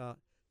to exile,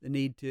 the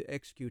need to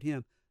execute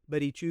him.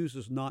 But he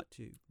chooses not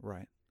to.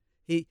 Right.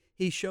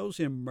 He shows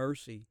him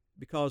mercy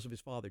because of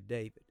his father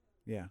David.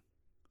 Yeah.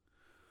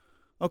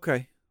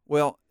 Okay.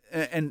 Well,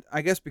 and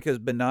I guess because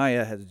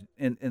Benaiah has,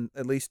 in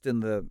at least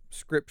in the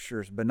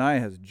scriptures, Benaiah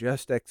has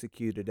just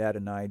executed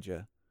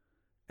Adonijah,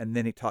 and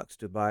then he talks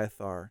to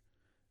Abiathar.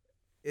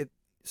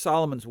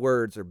 Solomon's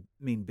words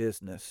mean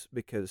business,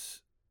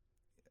 because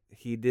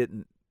he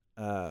didn't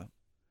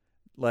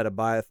let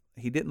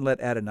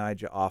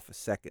Adonijah off a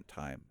second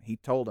time. He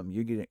told him,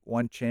 "You get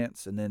one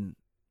chance, and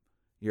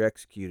you're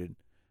executed."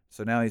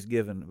 So now he's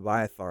given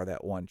Abiathar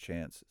that one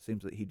chance. It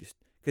seems that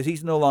because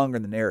he's no longer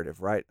in the narrative,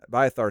 right?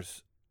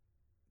 Abiathar's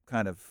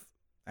kind of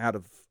out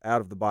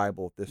of the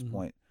Bible at this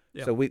point.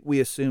 Yeah. So we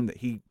assume that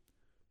he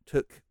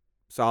took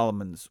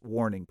Solomon's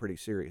warning pretty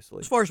seriously.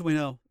 As far as we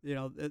know,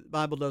 the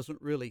Bible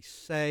doesn't really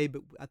say,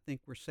 but I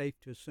think we're safe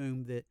to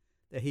assume that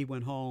he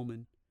went home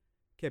and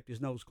kept his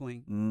nose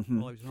clean Mm-hmm.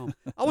 while he was home.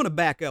 I want to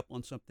back up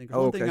on something. 'Cause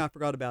Oh, one thing okay. I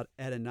forgot about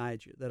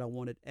Adonijah that I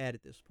wanted to add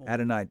at this point.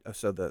 Adonijah. Oh,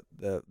 so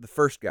the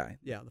first guy.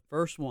 Yeah, the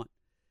first one.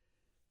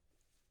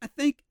 I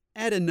think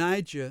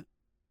Adonijah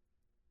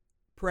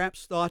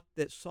perhaps thought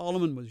that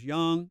Solomon was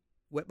young,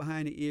 wet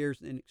behind the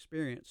ears, and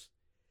inexperienced,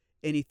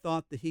 and he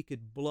thought that he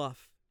could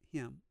bluff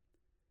him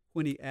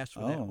when he asked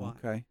for that Oh, wife.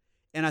 okay.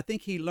 And I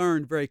think he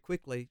learned very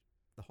quickly,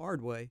 the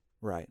hard way,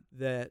 Right.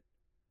 that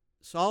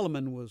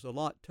Solomon was a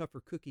lot tougher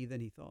cookie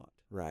than he thought.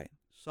 Right.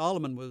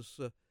 Solomon was,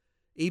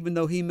 even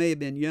though he may have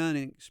been young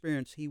and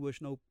experienced, he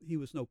was no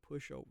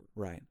pushover.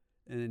 Right.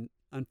 And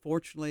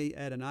unfortunately,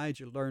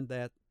 Adonijah learned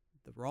that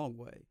the wrong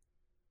way.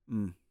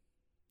 Mm.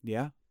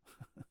 Yeah.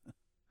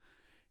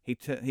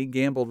 He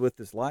gambled with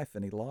his life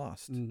and he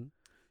lost. Mm-hmm.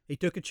 He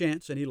took a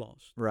chance and he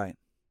lost. Right.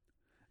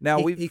 Now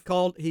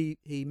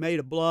he made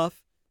a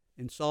bluff,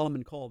 and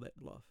Solomon called that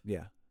bluff.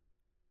 Yeah.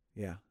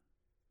 Yeah.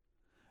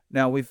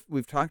 Now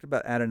we've talked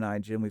about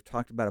Adonijah and we've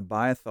talked about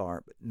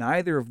Abiathar, but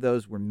neither of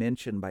those were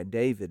mentioned by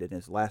David in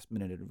his last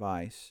minute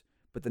advice,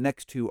 but the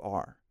next two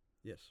are.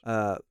 Yes.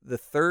 The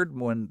third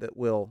one that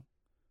we'll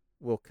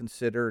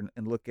consider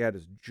and look at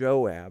is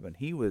Joab, and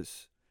he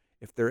was,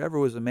 if there ever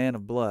was a man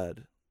of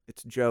blood,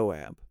 it's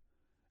Joab,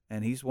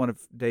 and he's one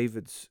of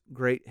David's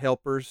great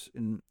helpers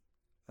in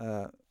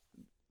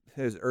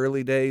his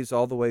early days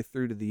all the way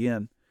through to the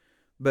end.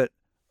 But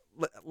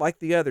like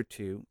the other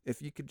two,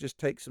 if you could just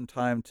take some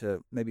time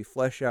to maybe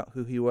flesh out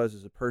who he was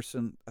as a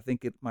person, I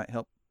think it might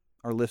help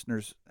our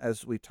listeners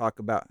as we talk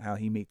about how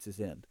he meets his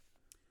end.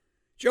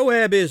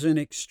 Joab is an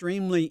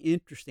extremely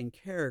interesting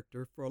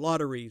character for a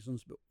lot of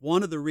reasons, but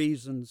one of the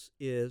reasons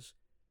is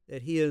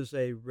that he is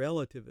a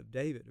relative of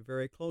David, a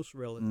very close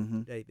relative to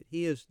David.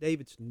 He is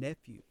David's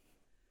nephew.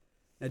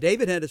 Now,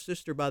 David had a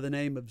sister by the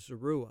name of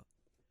Zeruiah,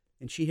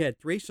 and she had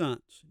 3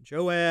 sons,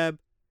 Joab,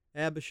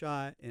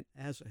 Abishai, and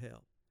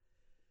Asahel.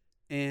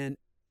 And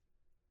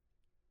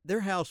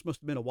their house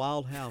must have been a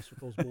wild house with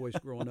those boys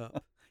growing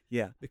up.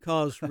 Yeah.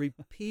 Because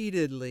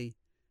repeatedly,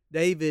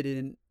 David,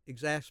 in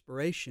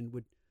exasperation,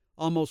 would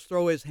almost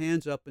throw his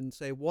hands up and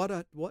say,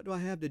 what do I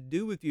have to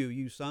do with you,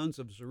 you sons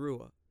of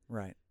Zeruiah?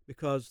 Right.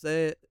 Because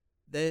they're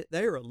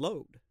a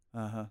load.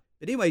 Uh-huh.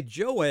 But anyway,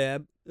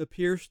 Joab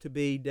appears to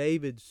be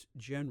David's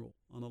general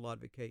on a lot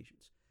of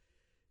occasions.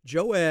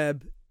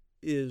 Joab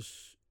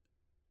is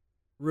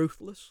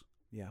ruthless.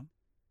 Yeah.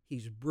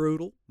 He's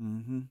brutal.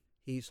 Mm-hmm.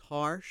 He's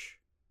harsh.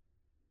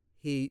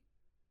 He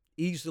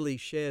easily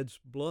sheds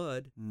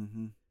blood.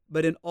 Mm-hmm.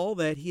 But in all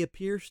that, he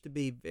appears to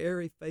be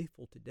very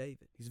faithful to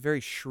David. He's very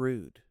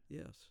shrewd.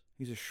 Yes.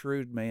 He's a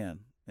shrewd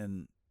man.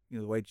 And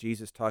the way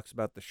Jesus talks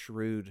about the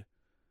shrewd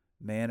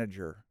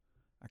manager,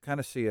 I kind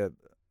of see a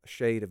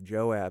shade of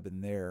Joab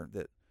in there,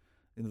 that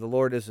the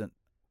Lord isn't,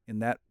 in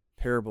that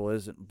parable,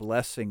 isn't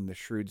blessing the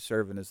shrewd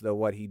servant as though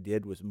what he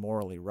did was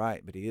morally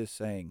right, but he is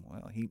saying,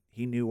 well,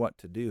 he knew what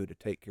to do to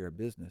take care of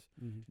business.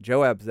 Mm-hmm.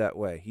 Joab's that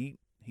way. He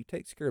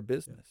takes care of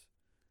business.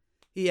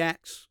 He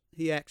acts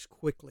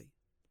quickly.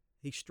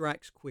 He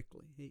strikes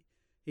quickly.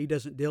 He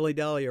doesn't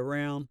dilly-dally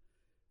around.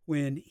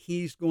 When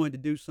he's going to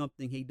do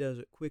something, he does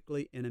it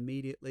quickly and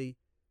immediately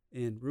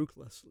and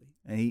ruthlessly.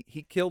 And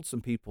he killed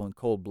some people in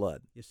cold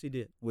blood. Yes, he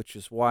did. Which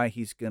is why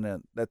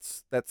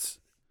that's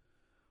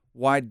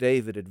why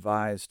David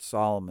advised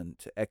Solomon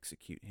to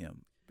execute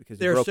him, because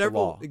he There are broke the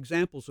several law.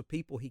 examples of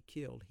people he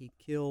killed. He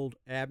killed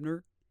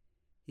Abner.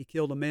 He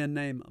killed a man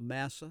named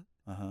Amasa.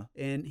 Uh-huh.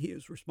 And he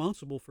is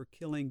responsible for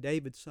killing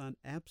David's son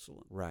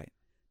Absalom. Right.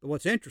 But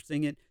what's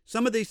interesting, and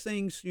some of these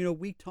things,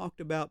 we talked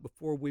about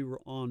before we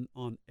were on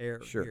air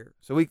Sure. here.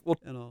 So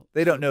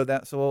they don't know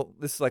that, so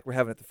this is like we're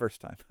having it the first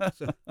time.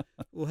 So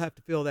we'll have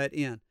to fill that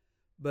in.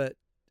 But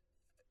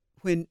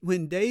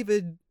when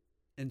David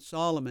and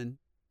Solomon,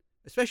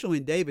 especially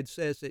when David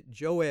says that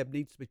Joab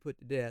needs to be put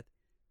to death,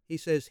 he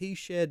says he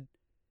shed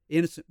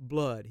innocent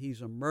blood.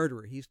 He's a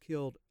murderer. He's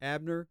killed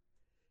Abner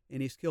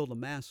and he's killed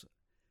Amasa.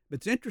 But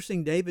it's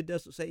interesting, David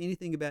doesn't say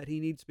anything about he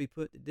needs to be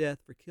put to death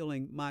for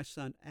killing my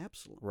son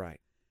Absalom.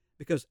 Right.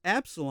 Because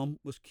Absalom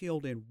was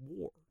killed in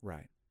war.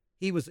 Right.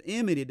 He was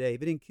enemy to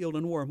David and killed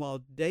in war. And while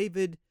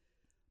David,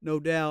 no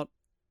doubt,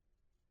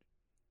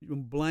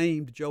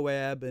 blamed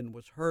Joab and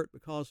was hurt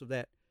because of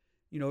that,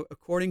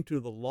 according to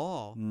the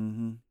law,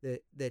 Mm-hmm.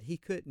 that he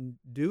couldn't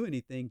do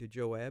anything to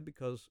Joab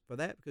because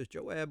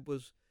Joab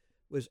was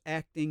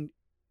acting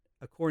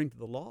according to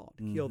the law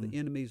to kill the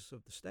enemies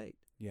of the state.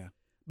 Yeah.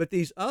 But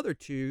these other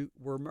two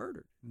were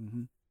murdered.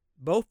 Mm-hmm.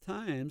 Both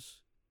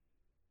times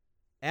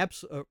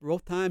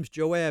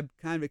Joab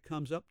kind of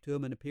comes up to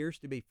him and appears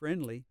to be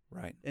friendly,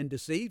 Right. and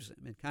deceives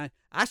him. And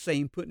I see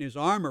him putting his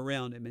arm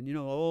around him and,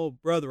 oh,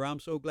 brother, I'm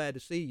so glad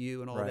to see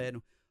you and all Right. that.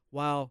 And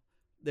while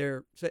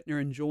they're sitting there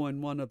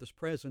enjoying one another's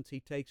presence, he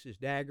takes his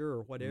dagger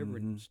or whatever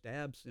and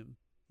stabs him.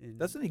 And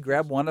Doesn't he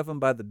grab one of them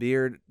by the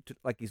beard,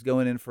 like he's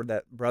going in for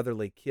that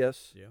brotherly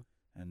kiss? Yeah.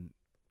 And,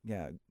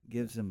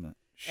 gives him a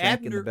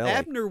shank in the belly.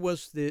 Abner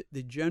was the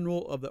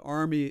general of the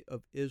army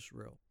of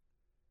Israel.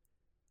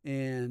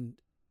 And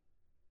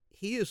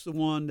he is the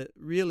one that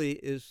really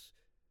is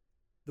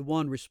the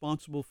one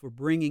responsible for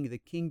bringing the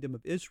kingdom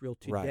of Israel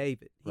to Right,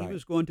 David. He right.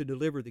 was going to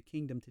deliver the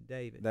kingdom to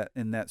David. That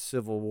in that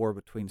civil war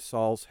between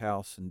Saul's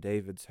house and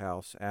David's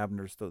house,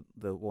 Abner's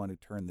the one who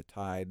turned the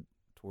tide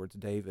towards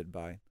David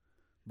by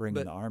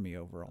bringing the army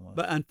over almost.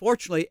 But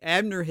unfortunately,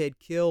 Abner had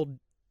killed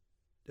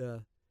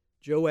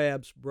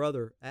Joab's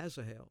brother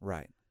Asahel.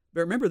 Right.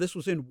 But remember, this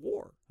was in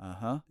war.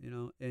 Uh-huh.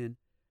 And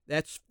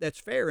that's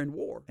fair in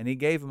war. And he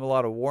gave him a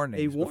lot of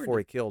warnings warned before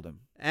him. he killed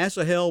him.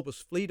 Asahel was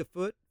fleet of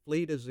foot,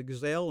 fleet as a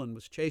gazelle, and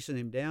was chasing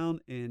him down.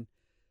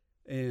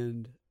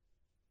 And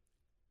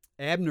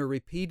Abner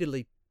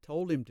repeatedly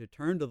told him to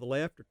turn to the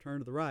left or turn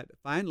to the right. But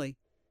finally,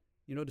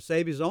 to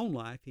save his own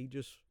life, he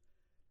just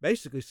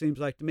basically seems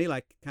like to me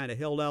like kind of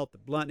held out the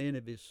blunt end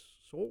of his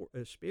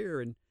spear,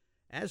 and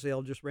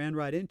Asahel just ran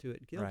right into it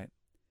and killed him.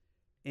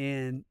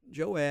 And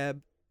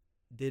Joab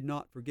did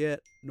not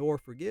forget nor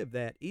forgive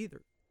that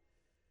either.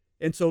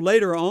 And so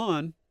later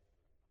on,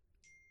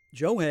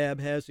 Joab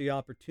has the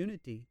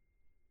opportunity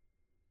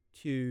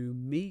to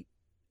meet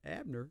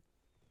Abner.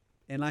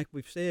 And like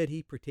we've said,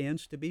 he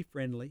pretends to be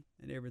friendly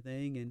and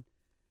everything and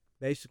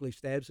basically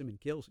stabs him and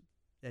kills him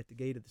at the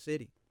gate of the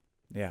city.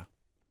 Yeah.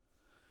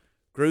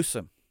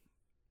 Gruesome.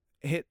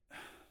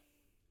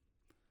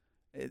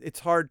 It's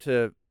hard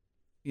to,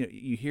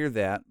 you hear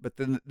that, but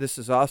then this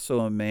is also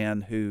a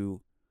man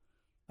who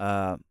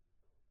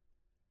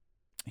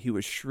he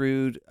was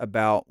shrewd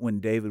about when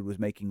David was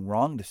making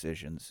wrong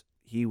decisions.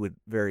 He would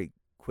very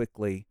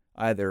quickly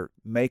either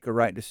make a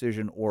right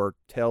decision or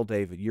tell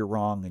David, you're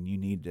wrong and you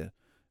need to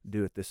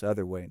do it this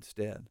other way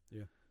instead.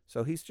 Yeah.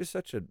 So he's just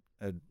such a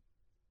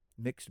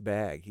mixed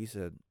bag. He's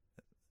a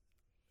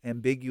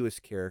ambiguous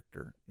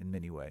character in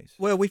many ways.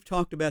 Well, we've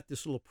talked about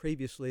this a little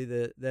previously,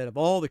 that of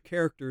all the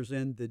characters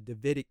in the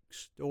Davidic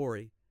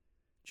story,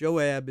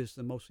 Joab is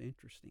the most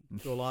interesting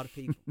to a lot of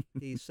people.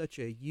 He's such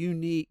a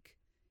unique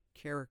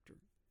character.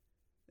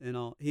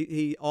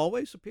 He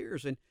always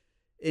appears, and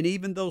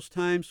even those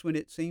times when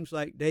it seems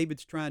like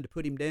David's trying to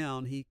put him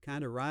down, he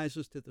kind of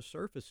rises to the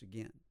surface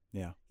again.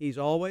 Yeah. He's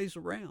always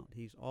around.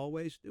 He's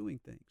always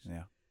doing things.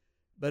 Yeah.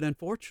 But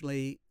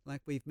unfortunately,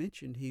 like we've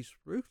mentioned, he's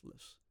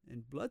ruthless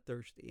and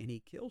bloodthirsty, and he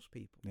kills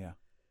people. Yeah.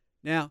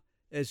 Now,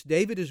 as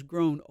David has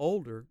grown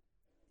older,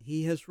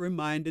 he has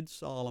reminded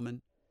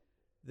Solomon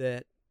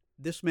that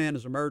this man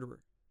is a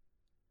murderer,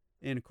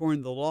 and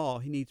according to the law,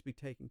 he needs to be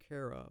taken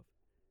care of.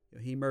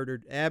 He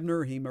murdered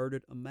Abner, he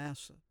murdered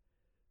Amasa,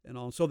 and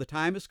all. So the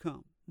time has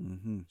come.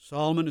 Mm-hmm.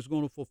 Solomon is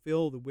going to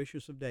fulfill the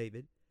wishes of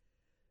David,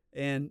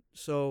 and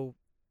so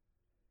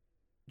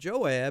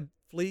Joab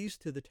flees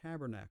to the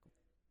tabernacle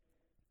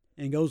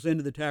and goes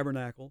into the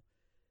tabernacle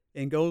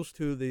and goes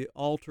to the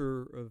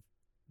altar of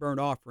burnt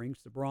offerings,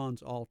 the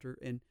bronze altar,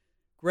 and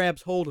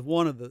grabs hold of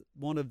one of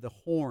the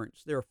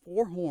horns. There are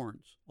 4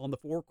 horns on the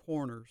 4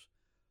 corners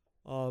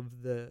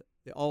of the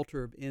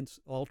altar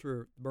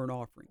of burnt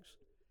offerings.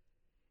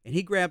 And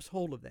he grabs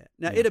hold of that.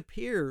 Now, It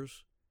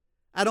appears,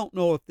 I don't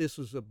know if this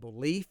is a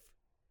belief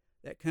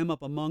that came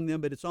up among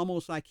them, but it's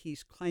almost like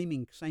he's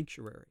claiming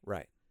sanctuary.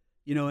 Right.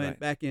 And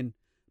back in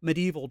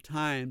medieval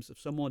times, if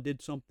someone did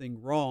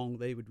something wrong,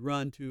 they would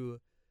run to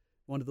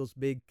one of those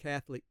big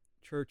Catholic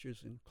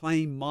churches and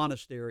claim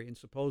monastery, and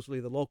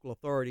supposedly the local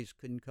authorities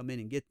couldn't come in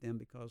and get them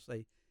because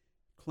they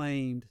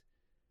claimed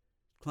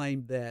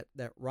that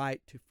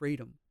right to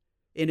freedom.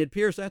 And it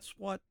appears that's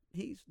what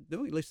he's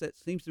doing. At least that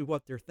seems to be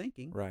what they're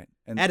thinking. Right.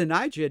 And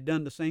Adonijah had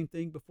done the same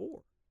thing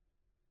before.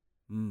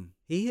 Mm.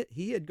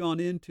 He had gone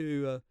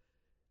into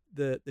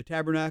the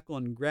tabernacle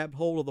and grabbed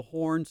hold of the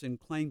horns and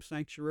claimed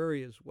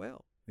sanctuary as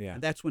well. Yeah.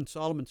 And that's when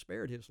Solomon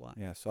spared his life.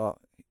 Yeah.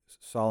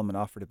 Solomon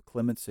offered him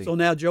clemency. So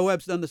now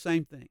Joab's done the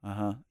same thing.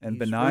 Uh-huh. And He's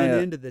Benaiah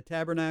run into the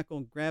tabernacle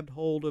and grabbed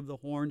hold of the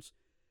horns,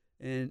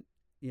 and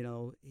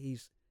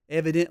he's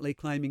evidently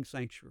claiming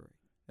sanctuary.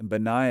 And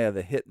Benaiah,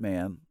 the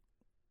hitman,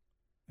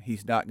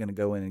 he's not going to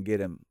go in and get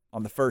him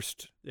on the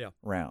first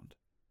round.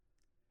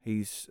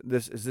 Is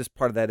this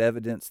part of that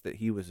evidence that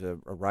he was a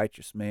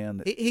righteous man?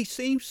 That He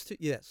seems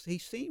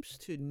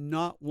to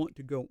not want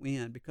to go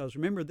in, because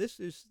remember, this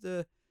is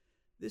the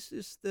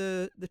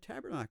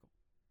tabernacle,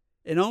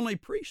 and only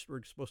priests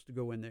were supposed to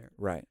go in there.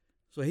 Right.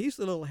 So he's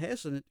a little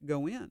hesitant to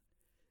go in,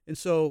 and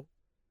so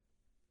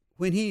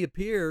when he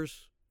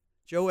appears,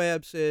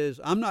 Joab says,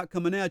 "I'm not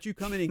coming out. You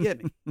come in and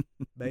get me."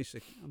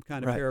 Basically, I'm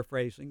kind of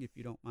paraphrasing, if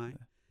you don't mind.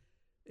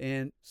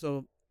 And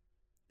so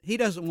he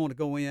doesn't want to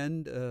go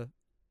in.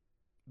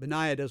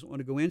 Benaiah doesn't want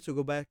to go in, so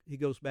he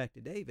goes back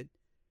to David,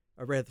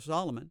 or rather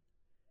Solomon,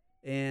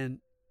 and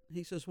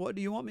he says, "What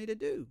do you want me to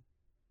do?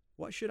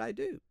 What should I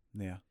do?"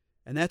 Yeah.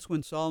 And that's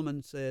when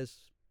Solomon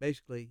says,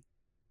 basically,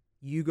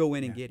 you go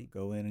in and get him.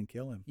 Go in and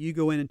kill him. You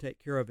go in and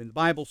take care of him. The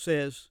Bible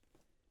says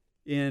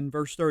in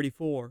verse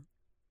 34,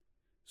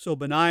 "So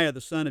Benaiah the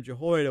son of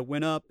Jehoiada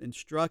went up and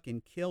struck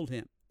and killed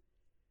him,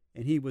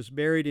 and he was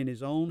buried in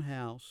his own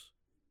house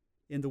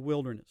in the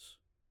wilderness."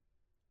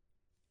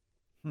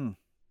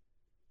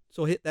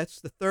 So that's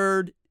the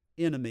third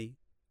enemy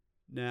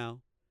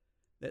now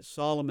that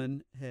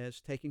Solomon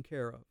has taken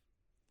care of.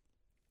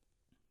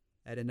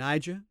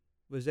 Adonijah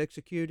was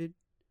executed.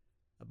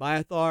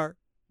 Abiathar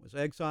was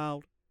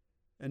exiled,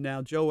 and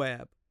now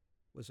Joab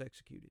was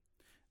executed.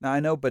 Now, I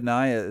know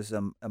Benaiah is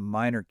a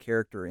minor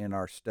character in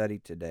our study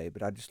today,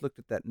 but I just looked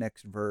at that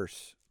next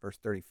verse, verse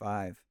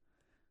 35.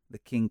 The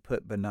king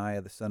put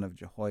Benaiah, the son of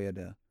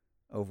Jehoiada,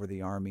 over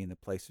the army in the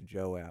place of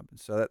Joab. And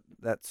so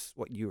that's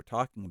what you were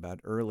talking about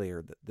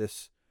earlier, that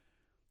this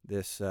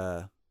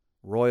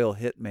royal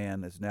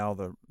hitman is now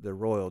the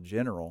royal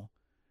general,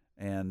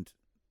 and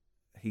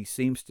he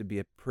seems to be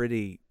a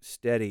pretty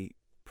steady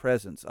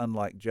presence,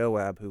 unlike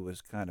Joab, who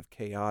was kind of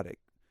chaotic.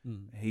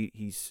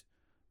 He's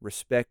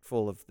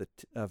respectful of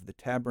the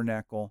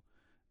tabernacle.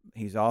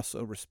 He's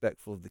also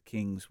respectful of the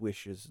king's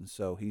wishes, and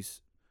so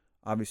he's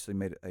obviously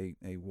made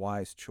a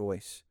wise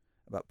choice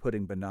about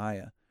putting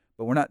Benaiah.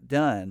 But we're not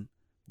done.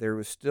 There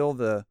was still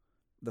the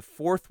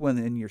fourth one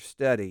in your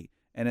study,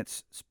 and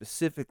it's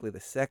specifically the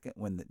second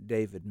one that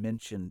David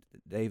mentioned.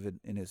 That David,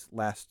 in his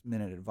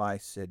last-minute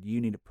advice, said, you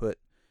need to put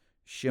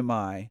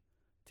Shimei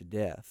to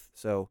death.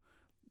 So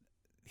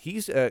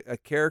he's a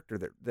character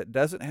that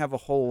doesn't have a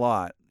whole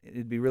lot.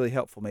 It'd be really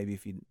helpful maybe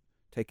if you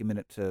take a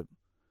minute to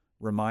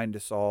remind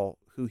us all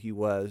who he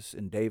was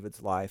in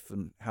David's life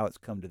and how it's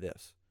come to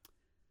this.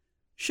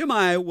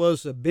 Shimei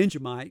was a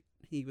Benjamite.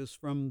 He was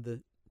from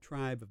the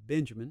tribe of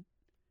Benjamin,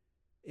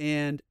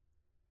 and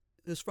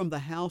is from the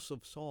house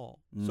of Saul.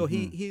 Mm-hmm. So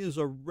he is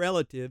a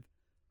relative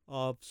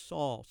of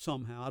Saul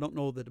somehow. I don't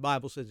know that the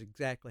Bible says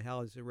exactly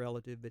how he's a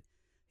relative, but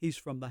he's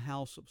from the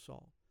house of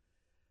Saul.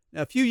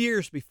 Now, a few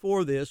years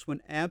before this,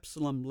 when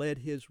Absalom led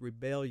his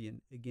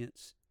rebellion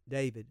against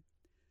David,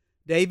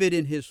 David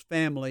and his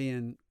family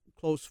and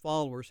close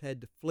followers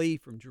had to flee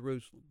from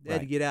Jerusalem. They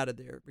had to get out of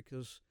there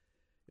because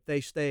if they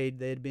stayed,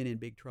 they had been in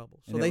big trouble.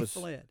 So they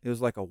fled. It was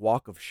like a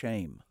walk of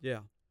shame. Yeah.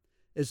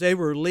 As they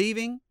were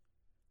leaving,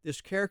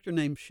 this character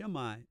named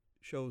Shimei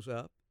shows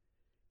up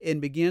and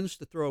begins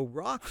to throw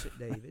rocks at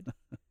David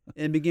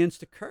and begins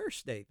to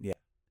curse David. Yeah.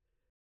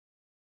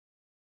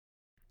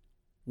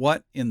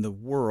 What in the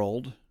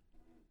world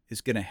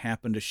is going to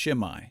happen to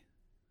Shimei?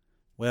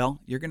 Well,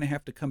 you're going to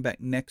have to come back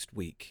next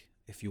week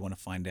if you want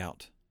to find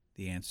out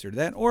the answer to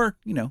that. Or,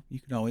 you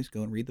can always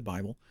go and read the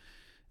Bible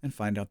and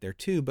find out there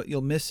too, but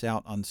you'll miss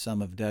out on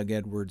some of Doug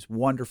Edwards'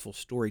 wonderful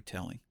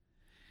storytelling.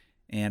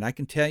 And I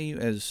can tell you,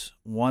 as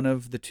one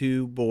of the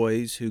two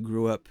boys who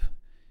grew up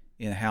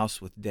in a house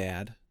with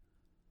Dad,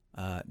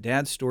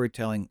 Dad's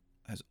storytelling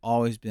has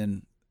always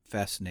been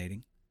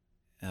fascinating,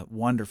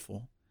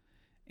 wonderful.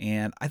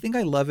 And I think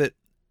I love it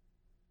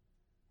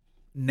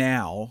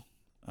now.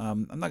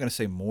 I'm not going to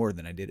say more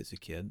than I did as a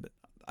kid, but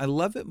I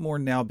love it more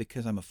now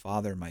because I'm a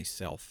father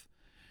myself,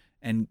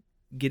 and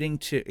getting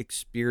to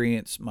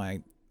experience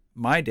my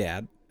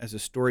dad as a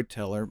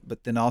storyteller,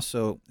 but then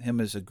also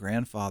him as a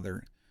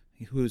grandfather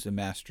who is a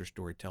master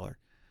storyteller,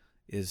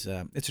 it's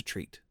a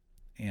treat.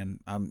 And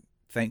I'm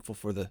thankful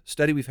for the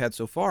study we've had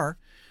so far.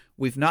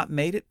 We've not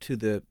made it to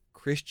the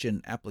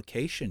Christian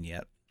application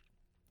yet,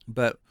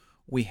 but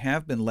we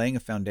have been laying a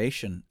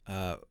foundation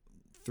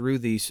through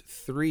these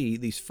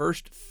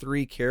first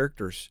three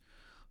characters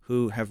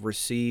who have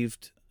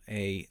received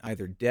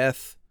either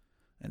death,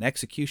 an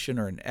execution,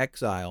 or an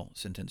exile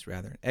sentence,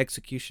 an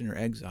execution or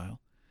exile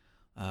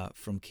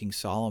from King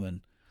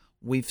Solomon.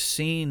 We've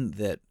seen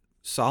that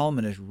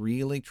Solomon is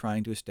really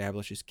trying to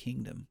establish his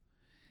kingdom.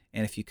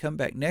 And if you come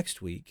back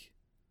next week,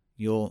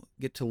 you'll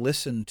get to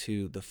listen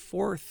to the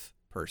fourth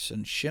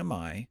person,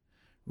 Shimei,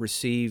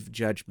 receive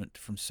judgment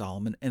from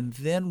Solomon, and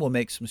then we'll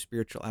make some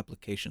spiritual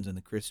applications in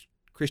the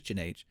Christian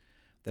age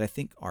that I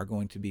think are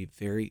going to be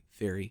very,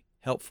 very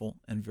helpful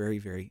and very,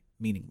 very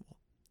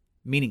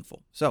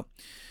meaningful. So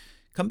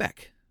come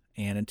back.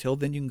 And until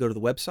then, you can go to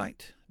the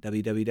website,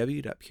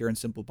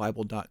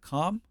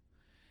 www.pureandsimplebible.com,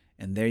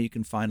 and there you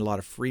can find a lot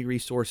of free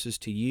resources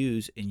to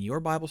use in your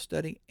Bible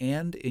study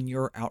and in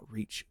your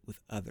outreach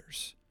with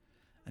others.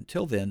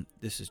 Until then,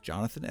 this is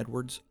Jonathan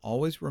Edwards.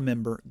 Always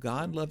remember,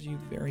 God loves you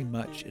very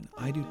much, and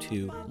I do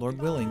too.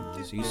 Lord willing,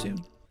 see you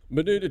soon.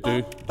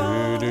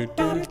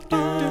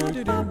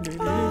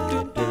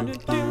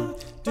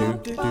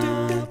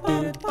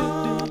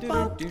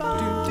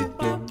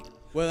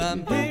 Well,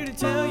 I'm here to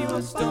tell you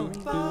a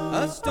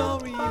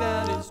story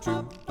that is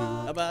true,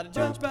 about a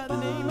judge by the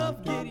name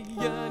of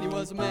Gideon. He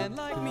was a man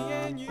like me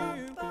and you.